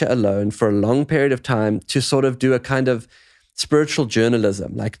nature alone for a long period of time to sort of do a kind of spiritual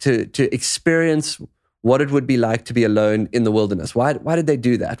journalism, like to experience what it would be like to be alone in the wilderness. Why did they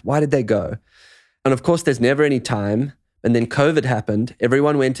do that? Why did they go? And of course, there's never any time. And then COVID happened.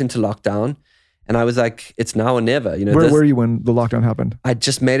 Everyone went into lockdown. And I was like, it's now or never. You know, Where were you when the lockdown happened? I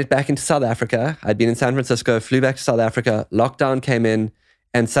just made it back into South Africa. I'd been in San Francisco, flew back to South Africa. Lockdown came in.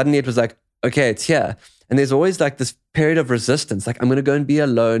 And suddenly it was like, okay, it's here. And there's always like this period of resistance. Like, I'm going to go and be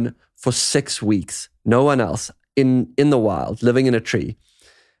alone for 6 weeks. No one else in the wild, living in a tree.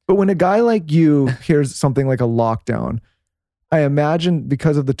 But when a guy like you hears something like a lockdown, I imagine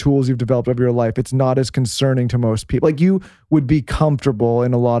because of the tools you've developed over your life, it's not as concerning to most people. Like, you would be comfortable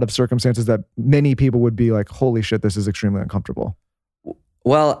in a lot of circumstances that many people would be like, holy shit, this is extremely uncomfortable.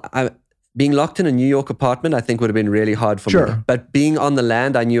 Well, being locked in a New York apartment, I think would have been really hard for me. But being on the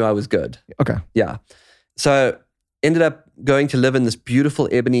land, I knew I was good. Okay. Yeah. So ended up going to live in this beautiful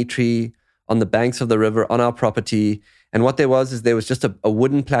ebony tree on the banks of the river on our property. And what there was just a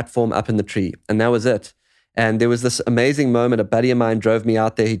wooden platform up in the tree. And that was it. And there was this amazing moment. A buddy of mine drove me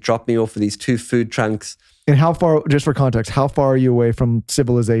out there. He dropped me off with these 2 food trunks. And how far, just for context, how far are you away from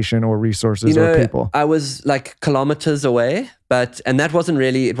civilization or resources or people? I was like kilometers away, and that wasn't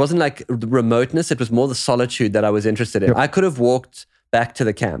really, it wasn't like the remoteness. It was more the solitude that I was interested in. Yep. I could have walked back to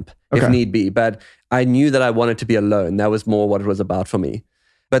the camp if need be, but I knew that I wanted to be alone. That was more what it was about for me.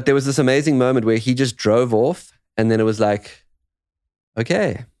 But there was this amazing moment where he just drove off, and then it was like,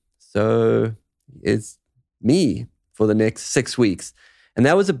 okay, so it's me for the next 6 weeks. And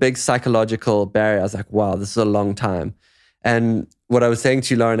that was a big psychological barrier. I was like, wow, this is a long time. And what I was saying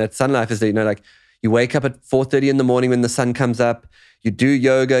to you, Lauren, at Sun Life is that, you know, like, you wake up at 4:30 in the morning when the sun comes up, you do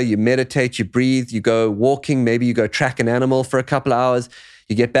yoga, you meditate, you breathe, you go walking, maybe you go track an animal for a couple of hours,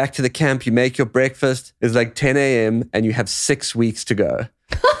 you get back to the camp, you make your breakfast. It's like 10 a.m. and you have 6 weeks to go.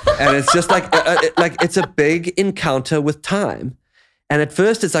 And it's just like it's a big encounter with time. And at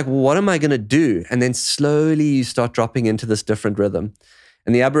first it's like, well, what am I going to do? And then slowly you start dropping into this different rhythm.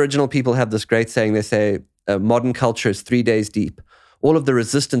 And the Aboriginal people have this great saying. They say, modern culture is 3 days deep. All of the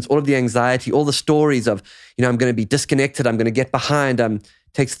resistance, all of the anxiety, all the stories of, I'm going to be disconnected, I'm going to get behind,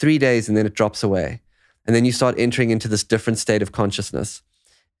 takes 3 days and then it drops away. And then you start entering into this different state of consciousness.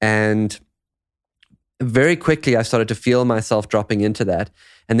 And very quickly, I started to feel myself dropping into that.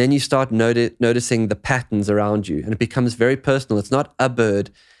 And then you start noticing the patterns around you. And it becomes very personal. It's not a bird.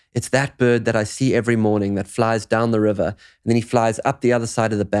 It's that bird that I see every morning that flies down the river. And then he flies up the other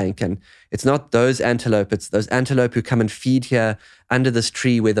side of the bank. And it's not those antelope. It's those antelope who come and feed here under this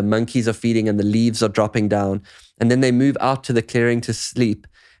tree where the monkeys are feeding and the leaves are dropping down. And then they move out to the clearing to sleep.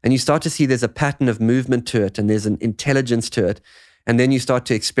 And you start to see there's a pattern of movement to it and there's an intelligence to it. And then you start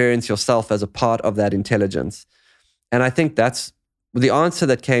to experience yourself as a part of that intelligence. And I think that's the answer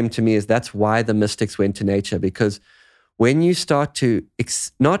that came to me, is that's why the mystics went to nature. Because when you start to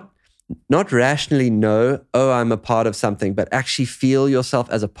not rationally know, oh, I'm a part of something, but actually feel yourself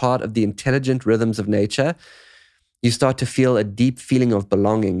as a part of the intelligent rhythms of nature, you start to feel a deep feeling of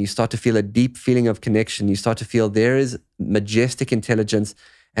belonging. You start to feel a deep feeling of connection. You start to feel there is majestic intelligence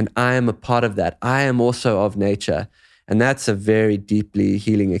and I am a part of that. I am also of nature. And that's a very deeply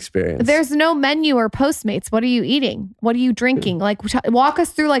healing experience. There's no menu or Postmates. What are you eating? What are you drinking? Like, walk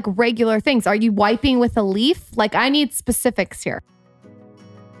us through like regular things. Are you wiping with a leaf? Like, I need specifics here.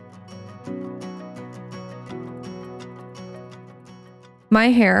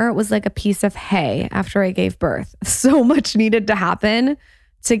 My hair was like a piece of hay after I gave birth. So much needed to happen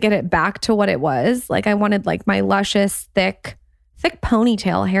to get it back to what it was. Like, I wanted like my luscious, thick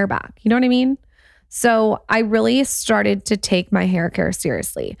ponytail hair back. You know what I mean? So I really started to take my hair care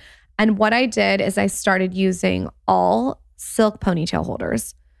seriously. And what I did is I started using all silk ponytail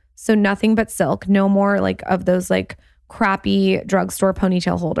holders. So nothing but silk, no more like of those like crappy drugstore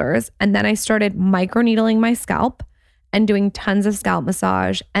ponytail holders. And then I started microneedling my scalp and doing tons of scalp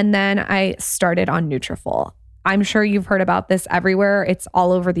massage. And then I started on Nutrafol. I'm sure you've heard about this everywhere. It's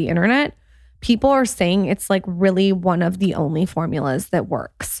all over the internet. People are saying it's like really one of the only formulas that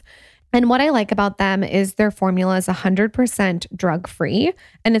works. And what I like about them is their formula is 100% drug-free,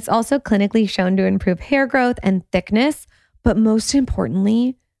 and it's also clinically shown to improve hair growth and thickness. But most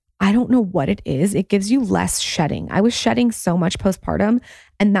importantly, I don't know what it is. It gives you less shedding. I was shedding so much postpartum,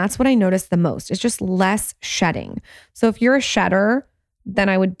 and that's what I noticed the most. It's just less shedding. So if you're a shedder, then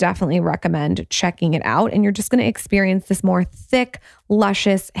I would definitely recommend checking it out. And you're just going to experience this more thick,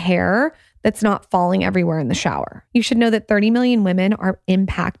 luscious hair that's not falling everywhere in the shower. You should know that 30 million women are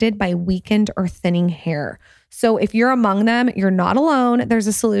impacted by weakened or thinning hair. So if you're among them, you're not alone. There's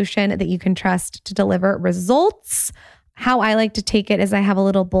a solution that you can trust to deliver results. How I like to take it is I have a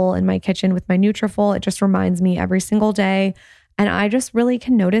little bowl in my kitchen with my Nutrafol. It just reminds me every single day. And I just really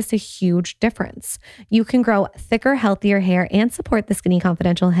can notice a huge difference. You can grow thicker, healthier hair and support the Skinny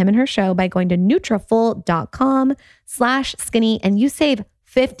Confidential Him and Her Show by going to Nutrafol.com/skinny and you save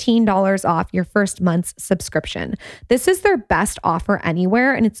 $15 off your first month's subscription. This is their best offer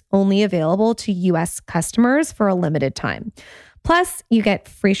anywhere, and it's only available to US customers for a limited time. Plus, you get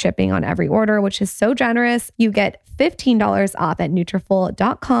free shipping on every order, which is so generous. You get $15 off at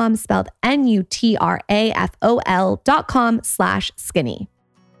Nutrafol.com, spelled Nutrafol.com/skinny.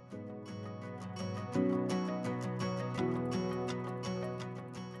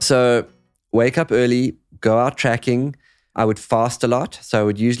 So wake up early, go out tracking. I would fast a lot. So I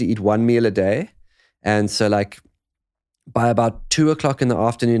would usually eat one meal a day. And so like by about 2:00 in the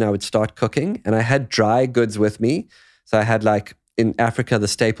afternoon, I would start cooking. And I had dry goods with me. So I had like in Africa, the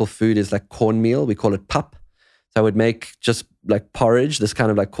staple food is like cornmeal. We call it pap. So I would make just like porridge, this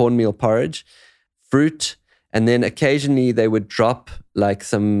kind of like cornmeal porridge, fruit. And then occasionally they would drop like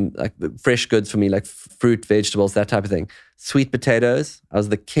some like fresh goods for me, like fruit, vegetables, that type of thing. Sweet potatoes. I was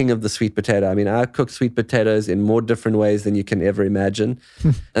the king of the sweet potato. I mean, I cooked sweet potatoes in more different ways than you can ever imagine.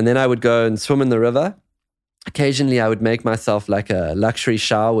 And then I would go and swim in the river. Occasionally I would make myself like a luxury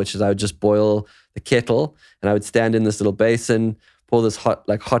shower, which is I would just boil the kettle and I would stand in this little basin, pour this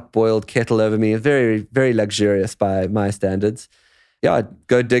hot boiled kettle over me. Very, very luxurious by my standards. Yeah, I'd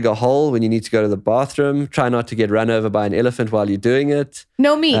go dig a hole when you need to go to the bathroom. Try not to get run over by an elephant while you're doing it.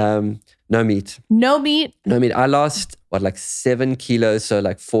 No meat. No meat. No meat. No meat. I lost, like 7 kilos, so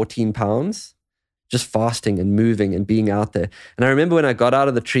like 14 pounds, just fasting and moving and being out there. And I remember when I got out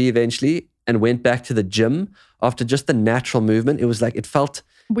of the tree eventually and went back to the gym after just the natural movement, it was like, it felt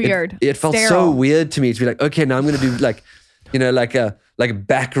weird. It felt sterile. So weird to me to be like, okay, now I'm going to do like, like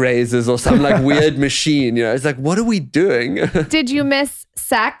back raises or some like weird machine, it's like, what are we doing? Did you miss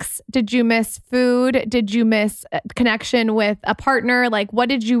sex? Did you miss food? Did you miss connection with a partner? Like, what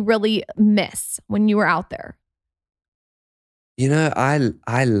did you really miss when you were out there?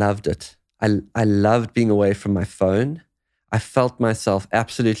 I loved it. I loved being away from my phone. I felt myself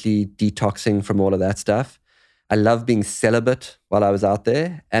absolutely detoxing from all of that stuff. I loved being celibate while I was out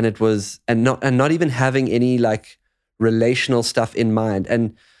there, and not even having any like relational stuff in mind,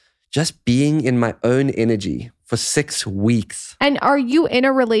 and just being in my own energy for 6 weeks. And are you in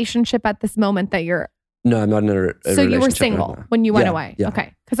a relationship at this moment that you're? No, I'm not in a relationship. So you were single right when you went Yeah, away? yeah.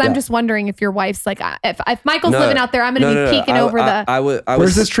 Okay. Because I'm Yeah. just wondering if your wife's like, if Michael's No. living out there, I'm going to be peeking over the. I was.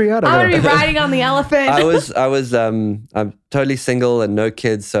 Where's this tree at? I'm going to be riding on the elephant. I'm totally single and no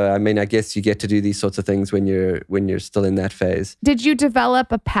kids. So, I mean, I guess you get to do these sorts of things when you're still in that phase. Did you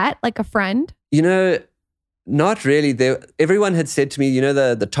develop a pet, like a friend? Not really. Everyone had said to me,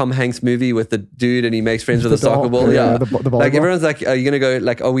 the Tom Hanks movie with the dude and he makes friends with a soccer ball. Yeah. The volleyball. Like everyone's like, are you going to go,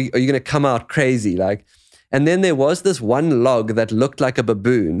 like, are you going to come out crazy? Like, and then there was this one log that looked like a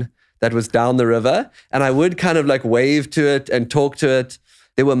baboon that was down the river. And I would kind of like wave to it and talk to it.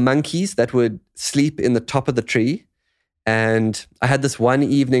 There were monkeys that would sleep in the top of the tree. And I had this one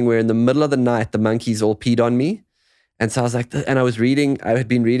evening where in the middle of the night, the monkeys all peed on me. And so I was like, and I had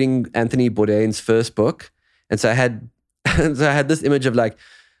been reading Anthony Bourdain's first book. And so I had this image of like,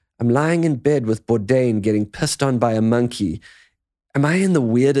 I'm lying in bed with Bourdain getting pissed on by a monkey. Am I in the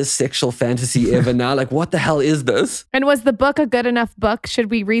weirdest sexual fantasy ever now? Like, what the hell is this? And was the book a good enough book?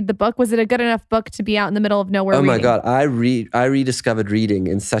 Should we read the book? Was it a good enough book to be out in the middle of nowhere Oh reading? my God. I rediscovered reading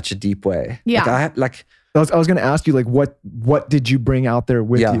in such a deep way. Yeah. I was going to ask you, like, what did you bring out there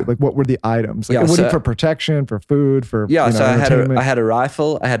with Yeah. you? Like, what were the items? Like, Yeah, what so- for protection, for food, for Yeah, so entertainment? I had a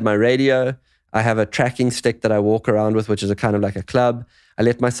rifle, I had my radio, I have a tracking stick that I walk around with, which is a kind of like a club. I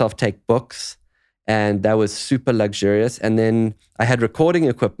let myself take books, and that was super luxurious. And then I had recording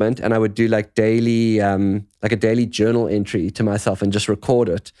equipment, and I would do like a daily journal entry to myself and just record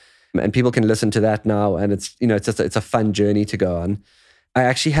it. And people can listen to that now, and it's it's a fun journey to go on. I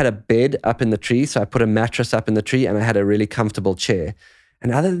actually had a bed up in the tree, so I put a mattress up in the tree, and I had a really comfortable chair.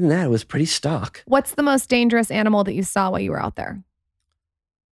 And other than that, it was pretty stark. What's the most dangerous animal that you saw while you were out there?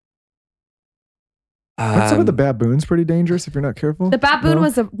 Aren't some of the baboons pretty dangerous if you're not careful? The baboon No?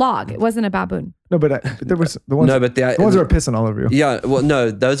 was a log. It wasn't a baboon. No, but there was the ones. No, but the ones that were pissing all over you. Yeah, well,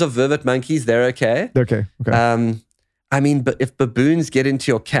 no, those are vervet monkeys. They're okay. They're okay. Okay. I mean, but if baboons get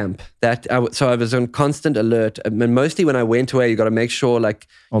into your camp, so I was on constant alert. And mostly when I went away, you got to make sure like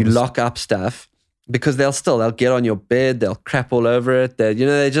you lock up stuff because they'll get on your bed, they'll crap all over it.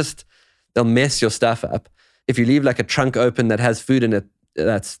 They'll mess your stuff up. If you leave like a trunk open that has food in it,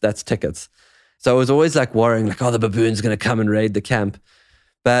 that's tickets. So I was always like worrying, like, oh, the baboon's going to come and raid the camp.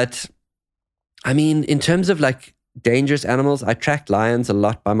 But I mean, in terms of like dangerous animals, I tracked lions a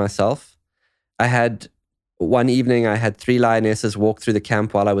lot by myself. One evening, I had 3 lionesses walk through the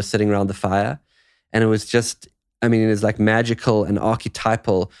camp while I was sitting around the fire. And it was it is like magical and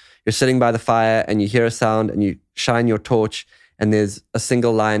archetypal. You're sitting by the fire and you hear a sound and you shine your torch and there's a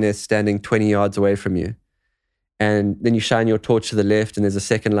single lioness standing 20 yards away from you. And then you shine your torch to the left and there's a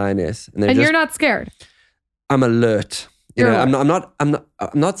second lioness. And you're not scared. I'm alert. I'm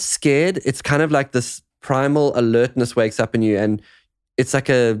not scared. It's kind of like this primal alertness wakes up in you, and it's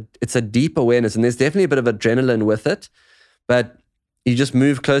a deep awareness, and there's definitely a bit of adrenaline with it, but you just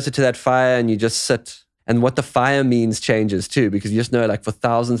move closer to that fire and you just sit. And what the fire means changes too, because you just know, like, for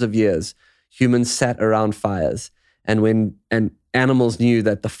thousands of years, humans sat around fires, and animals knew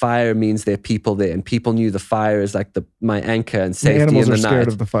that the fire means there are people there, and people knew the fire is like my anchor and safety the animals in the are night. scared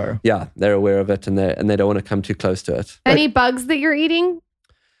of the fire. Yeah, they're aware of it, and they don't want to come too close to it. Any bugs that you're eating?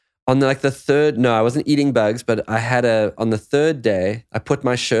 On the third, no, I wasn't eating bugs, but on the third day, I put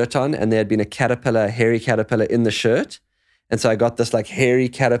my shirt on and there had been a hairy caterpillar in the shirt. And so I got this like hairy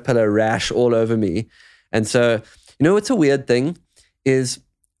caterpillar rash all over me. And so, what's a weird thing is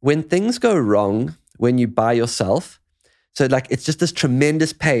when things go wrong, when you by yourself, so like, it's just this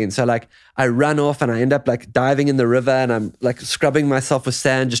tremendous pain. So like I run off and I end up like diving in the river and I'm like scrubbing myself with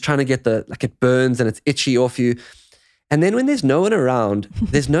sand, just trying to get it burns and it's itchy off you. And then when there's no one around,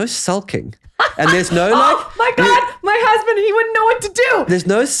 there's no sulking. And there's no Oh my God, my husband, he wouldn't know what to do. There's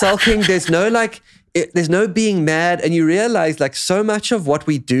no sulking. There's no there's no being mad. And you realize like so much of what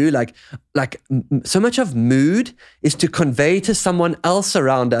we do, so much of mood is to convey to someone else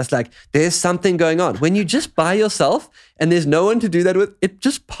around us, like there's something going on. When you just by yourself and there's no one to do that with, it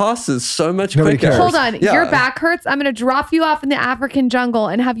just passes so much Nobody quicker. cares. Hold on, Yeah. your back hurts. I'm going to drop you off in the African jungle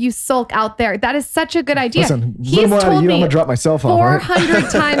and have you sulk out there. That is such a good idea. Listen, a He's little more out of told you, I'm me gonna drop myself off. All right?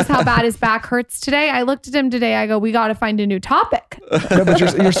 400 times how bad his back hurts today. I looked at him today. I go, we got to find a new topic. No, but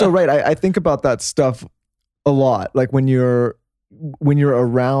you're so right. I think about that stuff a lot. Like when you're when you're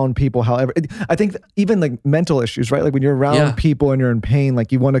around people, however, I think even like mental issues, right? Like when you're around people and you're in pain,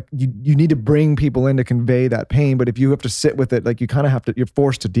 like you need to bring people in to convey that pain. But if you have to sit with it, like you kind of have to, you're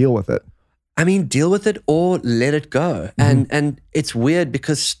forced to deal with it. I mean, deal with it or let it go. And it's weird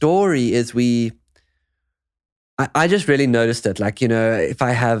because story is I just really noticed it. Like,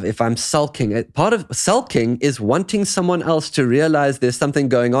 if I'm sulking, part of sulking is wanting someone else to realize there's something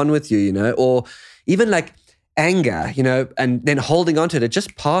going on with you, or even like anger, and then holding on to it. It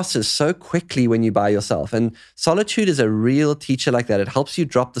just passes so quickly when you're by yourself. And solitude is a real teacher like that. It helps you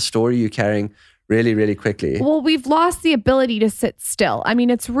drop the story you're carrying really, really quickly. Well, we've lost the ability to sit still. I mean,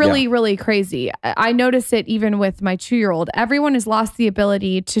 it's really, really crazy. I notice it even with my 2-year-old. Everyone has lost the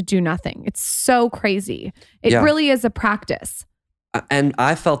ability to do nothing. It's so crazy. It really is a practice. And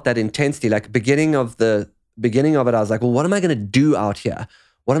I felt that intensely. Like beginning of it, I was like, well, what am I going to do out here?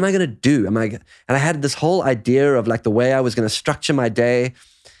 What am I going to do? And I had this whole idea of like the way I was going to structure my day.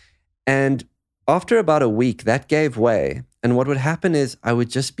 And after about a week, that gave way. And what would happen is I would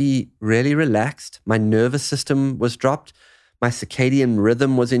just be really relaxed. My nervous system was dropped. My circadian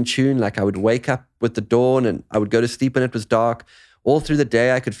rhythm was in tune. Like I would wake up with the dawn and I would go to sleep when it was dark. All through the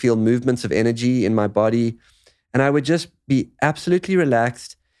day, I could feel movements of energy in my body. And I would just be absolutely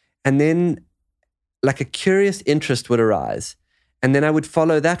relaxed. And then like a curious interest would arise. And then I would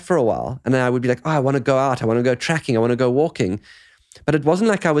follow that for a while. And then I would be like, oh, I want to go out. I want to go trekking. I want to go walking. But it wasn't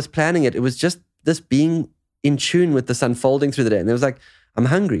like I was planning it. It was just this being in tune with this unfolding through the day. And it was like, I'm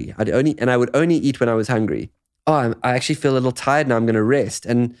hungry. I would only eat when I was hungry. Oh, I actually feel a little tired now. I'm going to rest.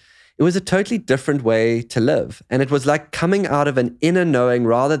 And it was a totally different way to live. And it was like coming out of an inner knowing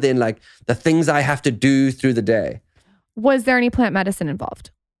rather than like the things I have to do through the day. Was there any plant medicine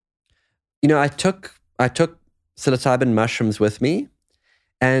involved? I took psilocybin mushrooms with me,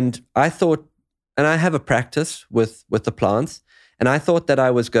 and I thought, and I have a practice with the plants, and I thought that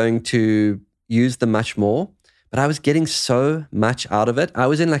I was going to use them much more, but I was getting so much out of it. I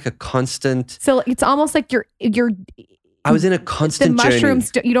was in like a constant. So it's almost like you're. I was in a constant the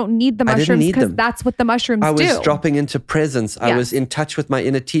mushrooms. journey. You don't need the mushrooms because that's what the mushrooms do. I was dropping into presence. I was in touch with my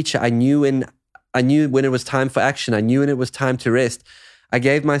inner teacher. I knew when it was time for action. I knew when it was time to rest. I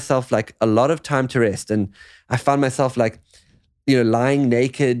gave myself like a lot of time to rest, and I found myself like, lying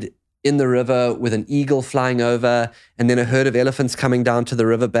naked in the river with an eagle flying over, and then a herd of elephants coming down to the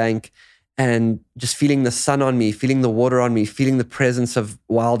riverbank. And just feeling the sun on me, feeling the water on me, feeling the presence of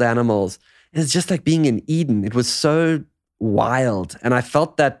wild animals. It's just like being in Eden. It was so wild. And I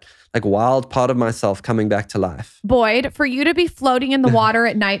felt that like wild part of myself coming back to life. Boyd, for you to be floating in the water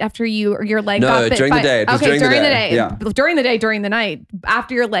at night after your leg got bit during the day. It was during the day. Yeah. During the night,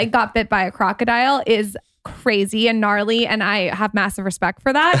 after your leg got bit by a crocodile is crazy and gnarly. And I have massive respect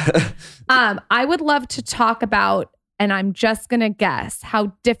for that. I would love to talk about, and I'm just going to guess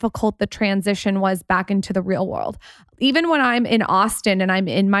how difficult the transition was back into the real world. Even when I'm in Austin and I'm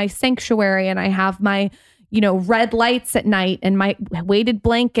in my sanctuary and I have my, red lights at night and my weighted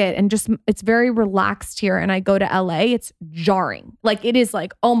blanket and just, it's very relaxed here. And I go to LA, it's jarring. Like it is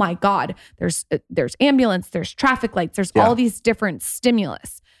like, oh my God, there's ambulance, there's traffic lights, there's all these different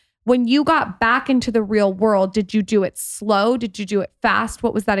stimulus. When you got back into the real world, did you do it slow? Did you do it fast?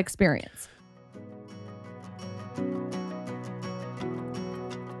 What was that experience?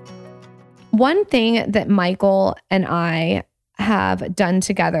 One thing that Michael and I have done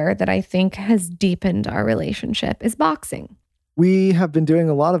together that I think has deepened our relationship is boxing. We have been doing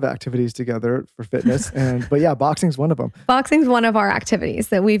a lot of activities together for fitness, but yeah, boxing's one of them. Boxing's one of our activities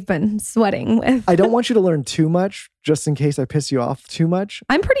that we've been sweating with. I don't want you to learn too much, just in case I piss you off too much.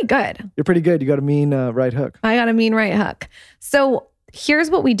 I'm pretty good. You're pretty good. You got a mean right hook. I got a mean right hook. So here's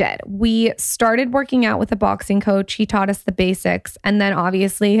what we did. We started working out with a boxing coach. He taught us the basics. And then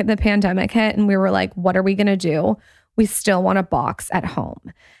obviously the pandemic hit and we were like, what are we going to do? We still want to box at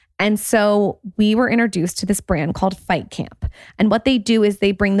home. And so we were introduced to this brand called Fight Camp. And what they do is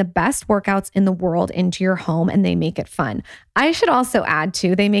they bring the best workouts in the world into your home and they make it fun. I should also add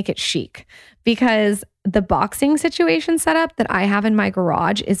too, they make it chic because the boxing situation setup that I have in my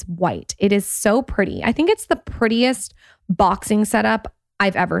garage is white. It is so pretty. I think it's the prettiest boxing setup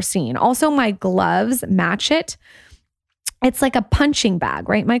I've ever seen. Also, my gloves match it. It's like a punching bag,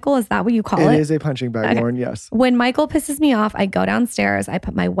 right, Michael? Is that what you call it? It is a punching bag, Lauren, yes. When Michael pisses me off, I go downstairs, I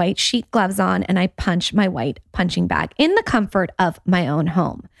put my white sheet gloves on, and I punch my white punching bag in the comfort of my own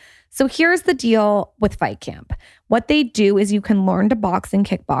home. So here's the deal with Fight Camp. What they do is you can learn to box and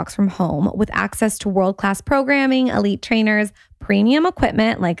kickbox from home with access to world-class programming, elite trainers, premium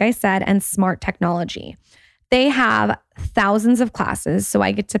equipment, like I said, and smart technology. They have thousands of classes, so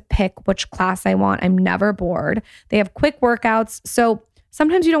I get to pick which class I want. I'm never bored. They have quick workouts, so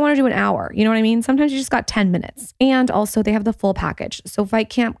sometimes you don't want to do an hour. You know what I mean? Sometimes you just got 10 minutes. And also they have the full package. So Fight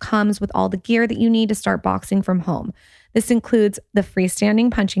Camp comes with all the gear that you need to start boxing from home. This includes the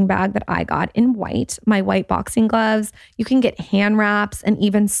freestanding punching bag that I got in white, my white boxing gloves. You can get hand wraps and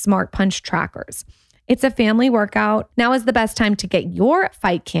even smart punch trackers. It's a family workout. Now is the best time to get your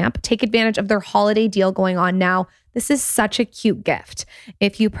Fight Camp. Take advantage of their holiday deal going on now. This is such a cute gift.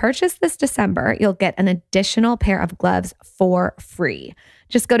 If you purchase this December, you'll get an additional pair of gloves for free.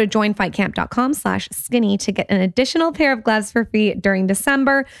 Just go to joinfightcamp.com/skinny to get an additional pair of gloves for free during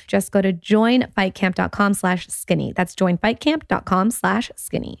December. Just go to joinfightcamp.com/skinny. That's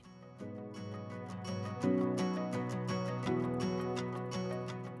joinfightcamp.com/skinny.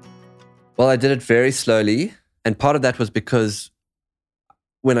 Well, I did it very slowly. And part of that was because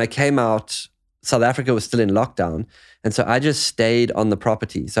when I came out, South Africa was still in lockdown. And so I just stayed on the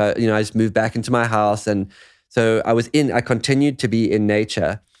property. So, I just moved back into my house. And so I continued to be in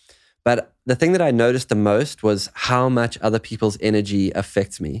nature. But the thing that I noticed the most was how much other people's energy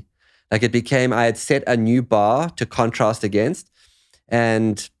affects me. Like I had set a new bar to contrast against.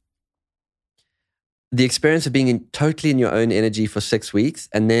 And the experience of being totally in your own energy for 6 weeks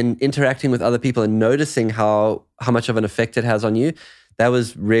and then interacting with other people and noticing how much of an effect it has on you, that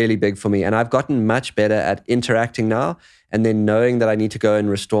was really big for me. And I've gotten much better at interacting now and then knowing that I need to go and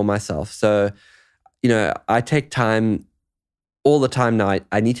restore myself. So, I take time all the time now.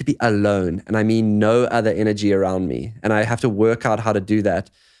 I need to be alone, and I mean no other energy around me. And I have to work out how to do that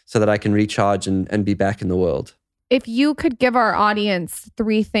so that I can recharge and be back in the world. If you could give our audience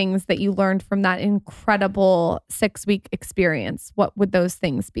 3 things that you learned from that incredible 6-week experience, what would those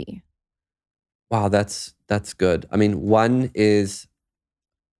things be? Wow, that's good. I mean, one is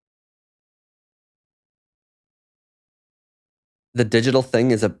the digital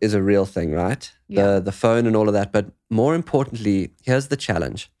thing is a real thing, right? Yeah. The phone and all of that. But more importantly, here's the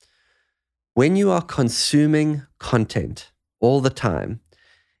challenge. When you are consuming content all the time,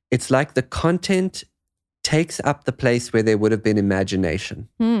 it's like the content takes up the place where there would have been imagination.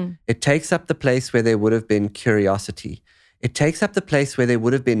 It takes up the place where there would have been curiosity. It takes up the place where there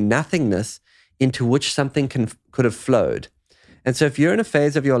would have been nothingness into which something could have flowed. And so if you're in a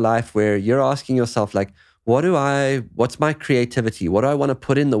phase of your life where you're asking yourself, like, what's my creativity? What do I want to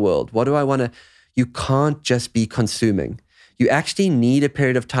put in the world? You can't just be consuming. You actually need a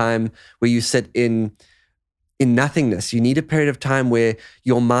period of time where you sit in nothingness. You need a period of time where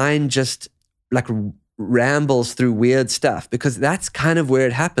your mind just like rambles through weird stuff, because that's kind of where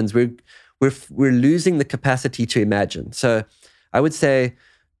it happens. We're losing the capacity to imagine. So I would say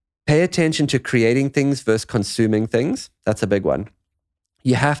pay attention to creating things versus consuming things. That's a big one.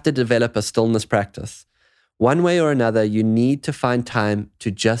 You have to develop a stillness practice. One way or another, you need to find time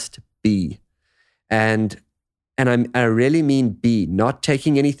to just be. And I really mean be, not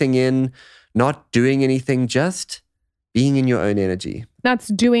taking anything in, not doing anything, just being in your own energy. That's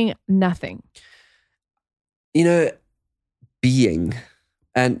doing nothing. Being.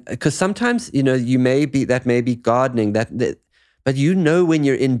 And because sometimes, you may be gardening, but when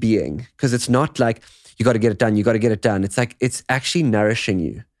you're in being, because it's not like you got to get it done, It's like, it's actually nourishing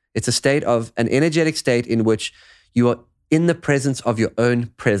you. It's a state of an energetic state in which you are in the presence of your own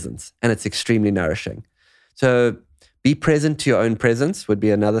presence, and it's extremely nourishing. So be present to your own presence would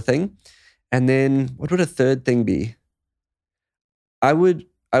be another thing. And then what would a third thing be? I would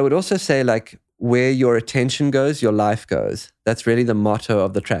also say, like, where your attention goes, your life goes. That's really the motto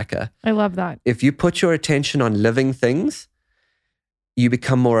of the tracker. I love that. If you put your attention on living things, you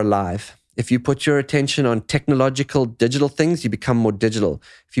become more alive. If you put your attention on technological, digital things, you become more digital.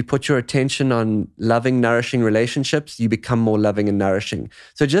 If you put your attention on loving, nourishing relationships, you become more loving and nourishing.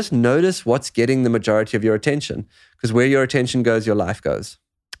 So just notice what's getting the majority of your attention, because where your attention goes, your life goes.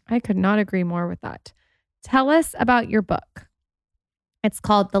 I could not agree more with that. Tell us about your book. It's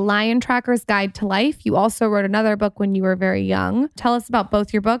called The Lion Tracker's Guide to Life. You also wrote another book when you were very young. Tell us about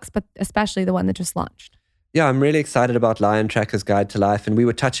both your books, but especially the one that just launched. Yeah, I'm really excited about Lion Tracker's Guide to Life, and we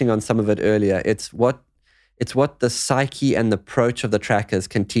were touching on some of it earlier. It's what the psyche and the approach of the trackers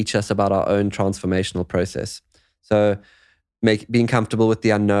can teach us about our own transformational process. So being comfortable with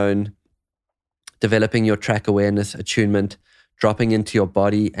the unknown, developing your track awareness, attunement, dropping into your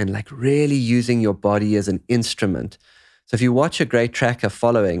body, and like really using your body as an instrument. So if you watch a great tracker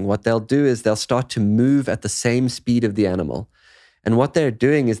following, what they'll do is they'll start to move at the same speed of the animal. And what they're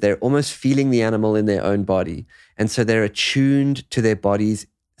doing is they're almost feeling the animal in their own body. And so they're attuned to their body's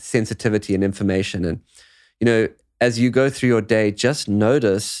sensitivity and information. And, as you go through your day, just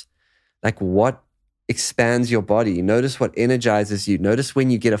notice like what expands your body. Notice what energizes you. Notice when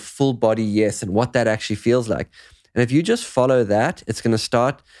you get a full body yes and what that actually feels like. And if you just follow that, it's going to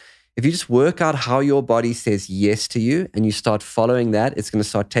start, if you just work out how your body says yes to you and you start following that, it's going to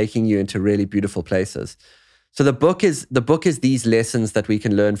start taking you into really beautiful places. So the book is these lessons that we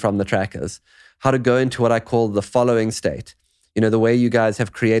can learn from the trackers, how to go into what I call the following state. You know, the way you guys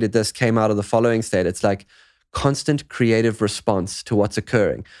have created this came out of the following state. It's like constant creative response to what's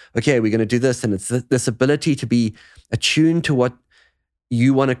occurring. Okay, we're going to do this. And it's this ability to be attuned to what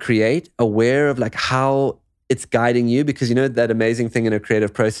you want to create, aware of like how it's guiding you, because you know that amazing thing in a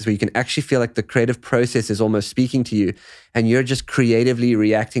creative process where you can actually feel like the creative process is almost speaking to you and you're just creatively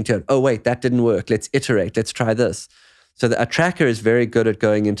reacting to it. Oh, wait, that didn't work. Let's iterate. Let's try this. So a tracker is very good at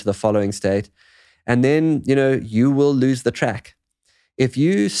going into the following state. And then, you know, you will lose the track. If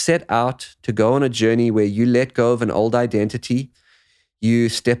you set out to go on a journey where you let go of an old identity, you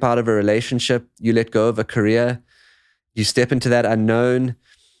step out of a relationship, you let go of a career, you step into that unknown,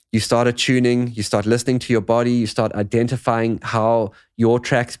 you start attuning, you start listening to your body, you start identifying how your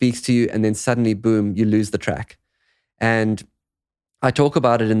track speaks to you, and then suddenly, boom, you lose the track. And I talk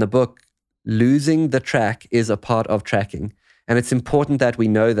about it in the book. Losing the track is a part of tracking. And it's important that we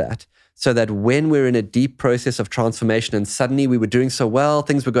know that, so that when we're in a deep process of transformation and suddenly we were doing so well,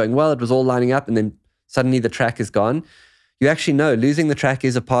 things were going well, it was all lining up, and then suddenly the track is gone, you actually know losing the track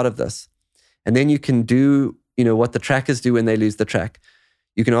is a part of this. And then you can do, you know, what the trackers do when they lose the track.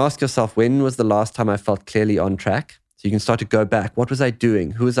 You can ask yourself, when was the last time I felt clearly on track? So you can start to go back. What was I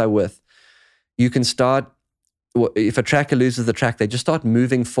doing? Who was I with? You can start, if a tracker loses the track, they just start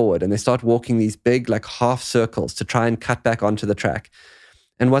moving forward and they start walking these big like half circles to try and cut back onto the track.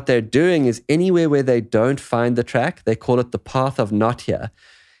 And what they're doing is anywhere where they don't find the track, they call it the path of not here.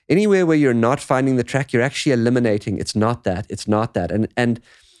 Anywhere where you're not finding the track, you're actually eliminating. It's not that. It's not that. And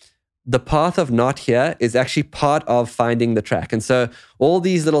the path of not here is actually part of finding the track. And so all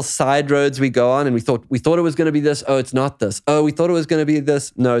these little side roads we go on and we thought it was going to be this. Oh, it's not this. Oh, we thought it was going to be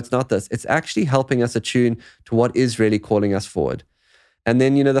this. No, it's not this. It's actually helping us attune to what is really calling us forward. And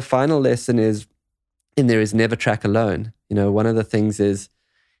then, you know, the final lesson is, and there is never track alone. You know, one of the things is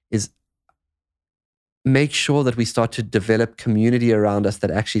make sure that we start to develop community around us that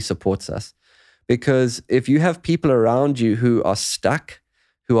actually supports us. Because if you have people around you who are stuck,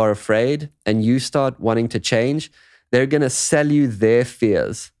 who are afraid, and you start wanting to change, they're going to sell you their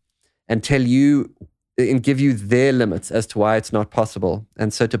fears and tell you and give you their limits as to why it's not possible.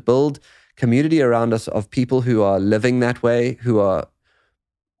 And so to build community around us of people who are living that way, who are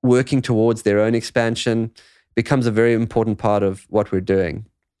working towards their own expansion, becomes a very important part of what we're doing.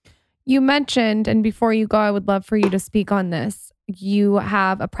 You mentioned, and before you go, I would love for you to speak on this. You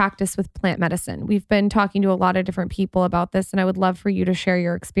have a practice with plant medicine. We've been talking to a lot of different people about this, and I would love for you to share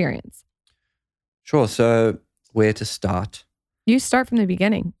your experience. Sure. So where to start? You start from the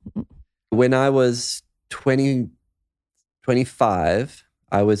beginning. When I was 25,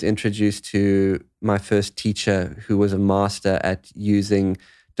 I was introduced to my first teacher who was a master at using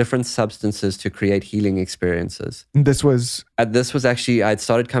different substances to create healing experiences. This was actually, I'd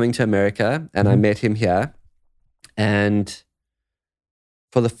started coming to America and I met him here. And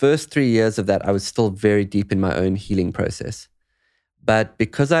for the first 3 years of that, I was still very deep in my own healing process. But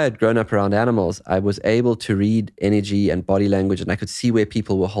because I had grown up around animals, I was able to read energy and body language, and I could see where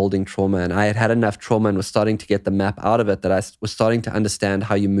people were holding trauma. And I had had enough trauma and was starting to get the map out of it that I was starting to understand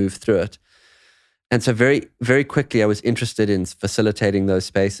how you move through it. And so very, very quickly, I was interested in facilitating those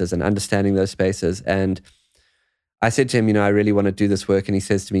spaces and understanding those spaces. And I said to him, you know, I really want to do this work. And he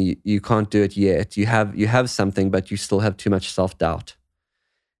says to me, you can't do it yet. You have something, but you still have too much self-doubt.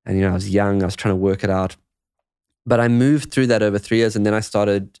 And, you know, I was young, I was trying to work it out. But I moved through that over 3 years, and then I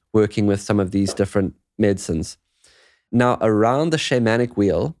started working with some of these different medicines. Now, around the shamanic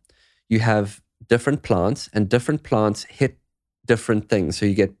wheel, you have different plants, and different plants hit different things. So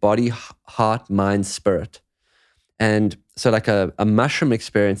you get body, heart, mind, spirit. And so like a mushroom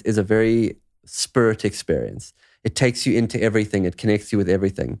experience is a very spirit experience. It takes you into everything. It connects you with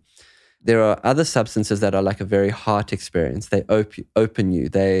everything. There are other substances that are like a very heart experience. They open you.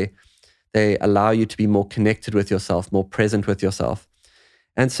 They allow you to be more connected with yourself, more present with yourself.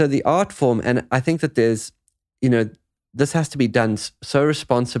 And so the art form, and I think that there's, you know, this has to be done so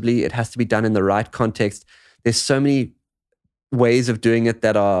responsibly. It has to be done in the right context. There's so many ways of doing it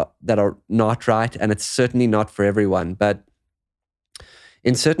that are not right, and it's certainly not for everyone. But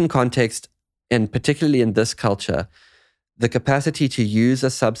in certain contexts, and particularly in this culture, the capacity to use a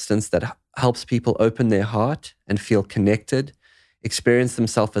substance that helps people open their heart and feel connected, experience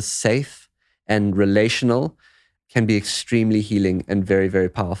themselves as safe and relational, can be extremely healing and very, very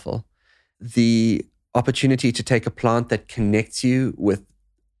powerful. The opportunity to take a plant that connects you with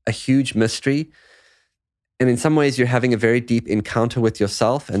a huge mystery. And in some ways, you're having a very deep encounter with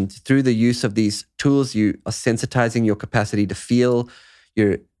yourself. And through the use of these tools, you are sensitizing your capacity to feel.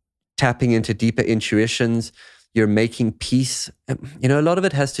 You're tapping into deeper intuitions. You're making peace. You know, a lot of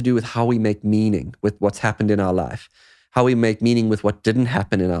it has to do with how we make meaning with what's happened in our life, how we make meaning with what didn't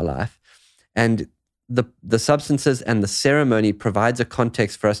happen in our life. And the substances and the ceremony provides a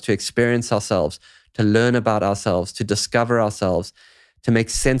context for us to experience ourselves, to learn about ourselves, to discover ourselves, to make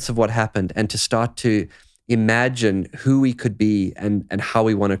sense of what happened, and to start to imagine who we could be and how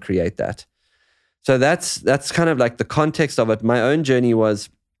we want to create that. So that's kind of like the context of it. My own journey was,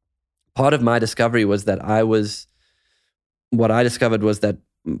 part of my discovery was that what I discovered was that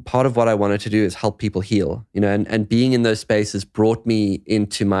part of what I wanted to do is help people heal, you know, and being in those spaces brought me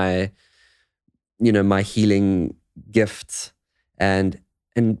into my, you know, my healing gifts. And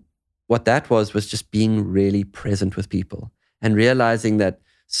what that was just being really present with people and realizing that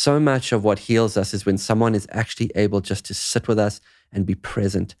so much of what heals us is when someone is actually able just to sit with us and be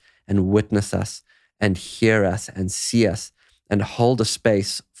present and witness us and hear us and see us and hold a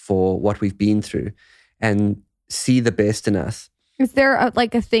space for what we've been through and see the best in us. Is there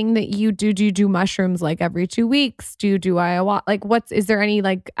a thing that you do? Do you do mushrooms like every 2 weeks? Do you do ayahuasca? Like is there any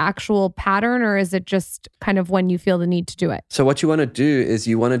like actual pattern, or is it just kind of when you feel the need to do it? So what you want to do is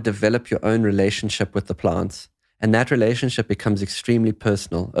you want to develop your own relationship with the plants. And that relationship becomes extremely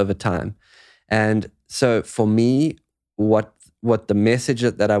personal over time. And so for me, what the message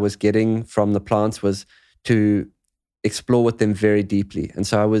that I was getting from the plants was to explore with them very deeply. And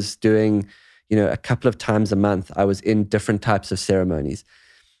so I was doing, you know, a couple of times a month, I was in different types of ceremonies.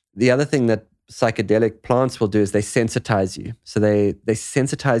 The other thing that psychedelic plants will do is they sensitize you. So they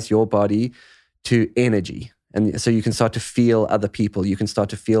sensitize your body to energy. And so you can start to feel other people. You can start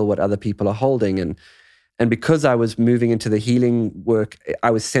to feel what other people are holding. And because I was moving into the healing work,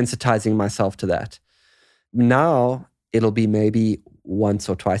 I was sensitizing myself to that. Now it'll be maybe once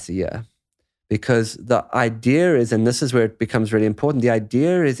or twice a year, because the idea is, and this is where it becomes really important, the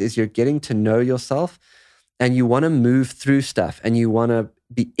idea is you're getting to know yourself and you want to move through stuff and you want to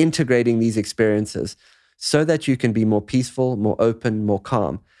be integrating these experiences so that you can be more peaceful, more open, more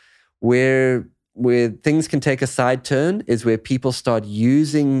calm. Where things can take a side turn is where people start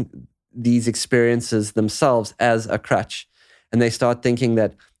using these experiences themselves as a crutch. And they start thinking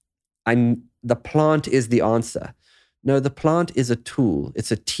that the plant is the answer. No, the plant is a tool.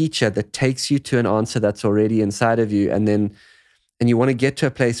 It's a teacher that takes you to an answer that's already inside of you. And you want to get to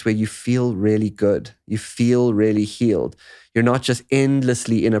a place where you feel really good. You feel really healed. You're not just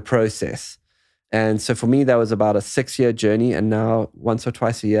endlessly in a process. And so for me, that was about a 6-year journey, and now once or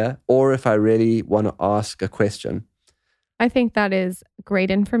twice a year, or if I really want to ask a question. I think that is great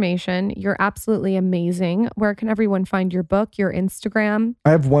information. You're absolutely amazing. Where can everyone find your book, your Instagram?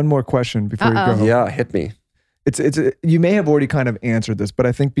 I have one more question before you go. Yeah, hit me. It's you may have already kind of answered this, but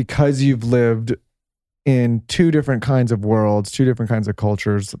I think because you've lived in 2 different kinds of worlds, 2 different kinds of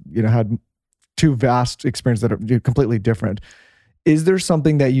cultures, you know, had 2 vast experiences that are completely different. Is there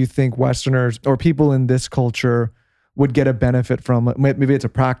something that you think Westerners or people in this culture would get a benefit from? Maybe it's a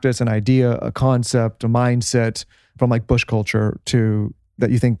practice, an idea, a concept, a mindset from like bush culture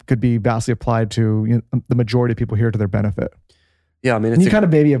that you think could be vastly applied to, you know, the majority of people here to their benent. Yeah, I mean, you kind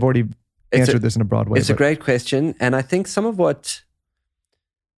of maybe have already answered this in a broad way. It's a great question. And I think some of I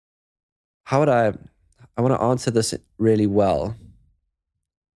want to answer this really well.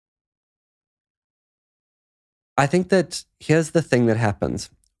 I think that here's the thing that happens.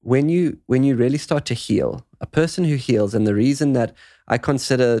 When you really start to heal, a person who heals, and the reason that I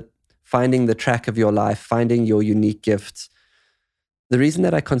consider finding the track of your life, finding your unique gifts, the reason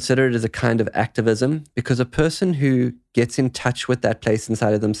that I consider it as a kind of activism, because a person who gets in touch with that place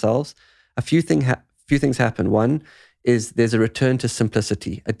inside of themselves, a few things happen. One is there's a return to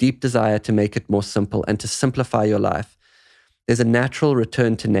simplicity, a deep desire to make it more simple and to simplify your life. There's a natural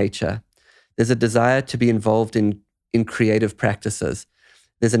return to nature. There's a desire to be involved in creative practices.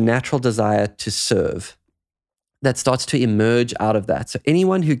 There's a natural desire to serve that starts to emerge out of that. So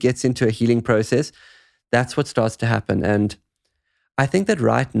anyone who gets into a healing process, that's what starts to happen. And I think that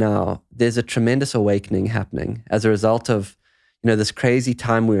right now, there's a tremendous awakening happening as a result of, you know, this crazy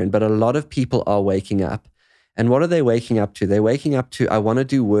time we're in. But a lot of people are waking up. And what are they waking up to? They're waking up to, I want to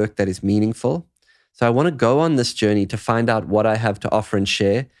do work that is meaningful. So I want to go on this journey to find out what I have to offer and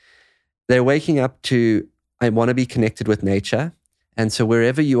share. They're waking up to, I want to be connected with nature. And so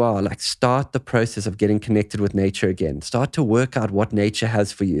wherever you are, like start the process of getting connected with nature again. Start to work out what nature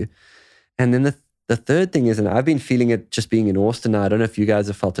has for you. And then the third thing is, and I've been feeling it just being in Austin now, I don't know if you guys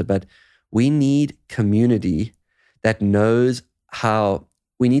have felt it, but We need community that knows how,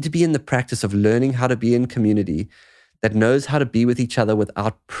 we need to be in the practice of learning how to be in community that knows how to be with each other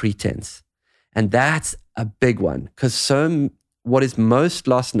without pretense. And that's a big one, because what is most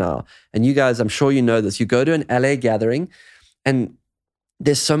lost now, and you guys, I'm sure you know this, you go to an LA gathering and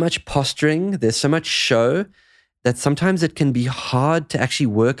there's so much posturing, there's so much show that sometimes it can be hard to actually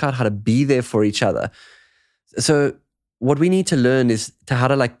work out how to be there for each other. So what we need to learn is how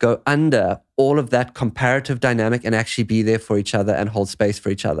to go under all of that comparative dynamic and actually be there for each other and hold space for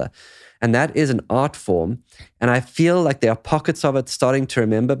each other. And that is an art form. And I feel like there are pockets of it starting to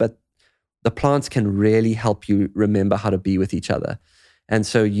remember, but the plants can really help you remember how to be with each other. And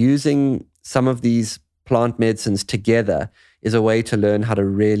so using some of these plant medicines together is a way to learn how to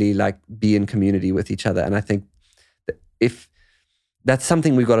really be in community with each other. And I think if that's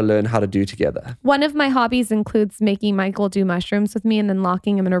something we've got to learn how to do together. One of my hobbies includes making Michael do mushrooms with me and then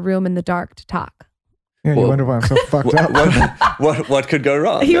locking him in a room in the dark to talk. Yeah, you wonder why I'm so fucked up. What could go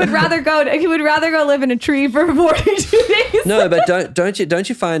wrong? He would rather go live in a tree for 42 days. No, but don't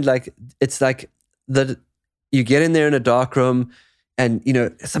you find it's that you get in there in a dark room and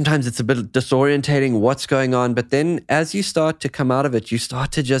sometimes it's a bit disorientating what's going on, but then as you start to come out of it, you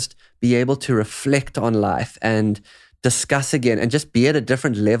start to just be able to reflect on life and discuss again and just be at a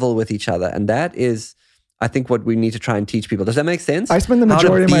different level with each other. And that is, I think, what we need to try and teach people. Does that make sense? I spend the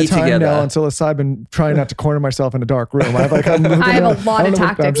majority of my time now on psilocybin trying not to corner myself in a dark room. I have a lot of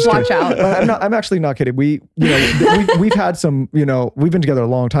tactics. Watch out. I'm actually not kidding. We've had some, we've been together a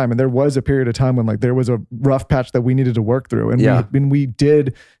long time, and there was a period of time when there was a rough patch that we needed to work through. And we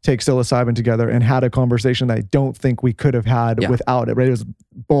did take psilocybin together and had a conversation that I don't think we could have had without it. Right? It was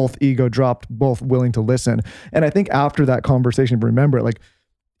both ego dropped, both willing to listen. And I think after that conversation, remember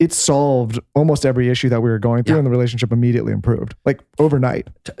it solved almost every issue that we were going through, and the relationship immediately improved, overnight.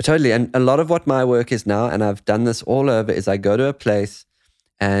 Totally. And a lot of what my work is now, and I've done this all over, is I go to a place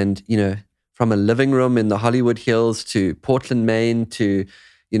and, from a living room in the Hollywood Hills to Portland, Maine to,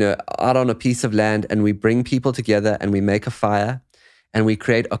 out on a piece of land, and we bring people together and we make a fire and we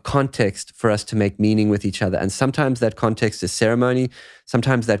create a context for us to make meaning with each other. And sometimes that context is ceremony.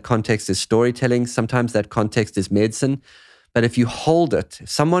 Sometimes that context is storytelling. Sometimes that context is medicine. But if you hold it, if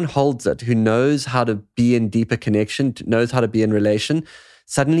someone holds it who knows how to be in deeper connection, knows how to be in relation,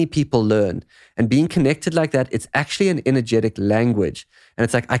 suddenly people learn. And being connected like that, it's actually an energetic language. And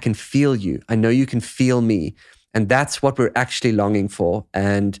it's I can feel you. I know you can feel me. And that's what we're actually longing for.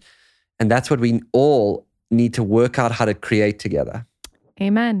 And that's what we all need to work out how to create together.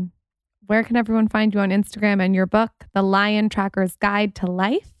 Amen. Where can everyone find you on Instagram and your book, The Lion Tracker's Guide to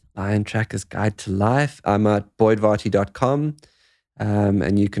Life? Lion Tracker's Guide to Life. I'm at boydvarty.com,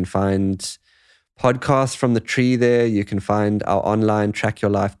 and you can find podcasts from the tree there. You can find our online Track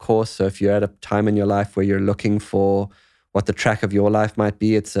Your Life course. So if you're at a time in your life where you're looking for what the track of your life might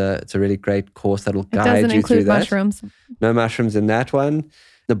be, it's a really great course that'll guide you through that. It doesn't include mushrooms. No mushrooms in that one.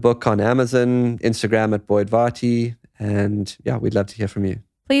 The book on Amazon, Instagram at boydvarty, and we'd love to hear from you.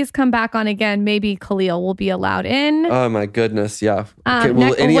 Please come back on again. Maybe Khalil will be allowed in. Oh my goodness, yeah.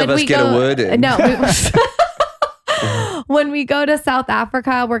 Will any of us get a word in? No. When we go to South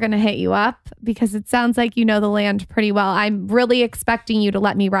Africa, we're going to hit you up because it sounds like you know the land pretty well. I'm really expecting you to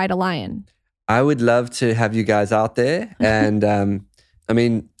let me ride a lion. I would love to have you guys out there. And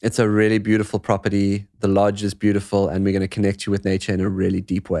it's a really beautiful property. The lodge is beautiful, and we're going to connect you with nature in a really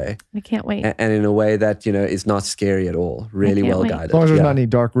deep way. I can't wait. And in a way that, is not scary at all. Really well guided. As long as there's not any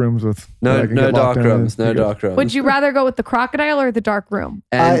dark rooms with... No dark rooms. No dark rooms. Would you rather go with the crocodile or the dark room?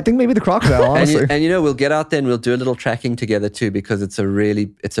 I think maybe the crocodile, honestly. And we'll get out there and we'll do a little tracking together too, because it's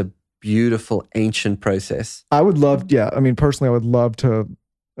a beautiful ancient process. I would love, personally, I would love to...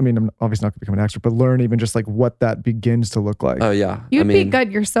 I'm obviously not going to become an expert, but learn even just what that begins to look like. Oh, yeah. You'd be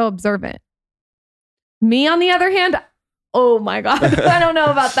good. You're so observant. Me, on the other hand, oh my God, I don't know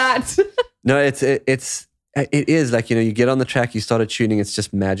about that. No, it is you get on the track, you start tuning, it's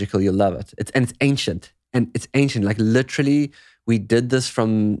just magical. You'll love it. It's ancient. And it's ancient. Literally, we did this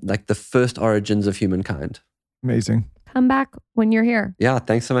from the first origins of humankind. Amazing. Come back when you're here. Yeah.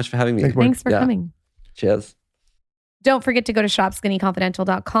 Thanks so much for having me. Thanks for coming. Cheers. Don't forget to go to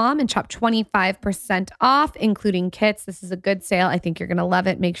shopskinnyconfidential.com and shop 25% off, including kits. This is a good sale. I think you're going to love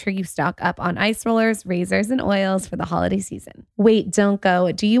it. Make sure you stock up on ice rollers, razors, and oils for the holiday season. Wait, don't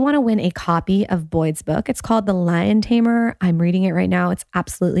go. Do you want to win a copy of Boyd's book? It's called The Lion Tamer. I'm reading it right now. It's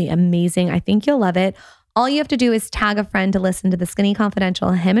absolutely amazing. I think you'll love it. All you have to do is tag a friend to listen to the Skinny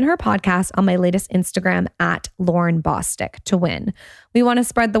Confidential, him and her podcast on my latest Instagram at Lauren Bostick to win. We want to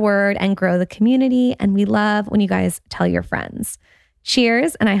spread the word and grow the community, and we love when you guys tell your friends.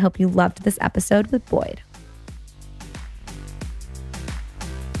 Cheers, and I hope you loved this episode with Boyd.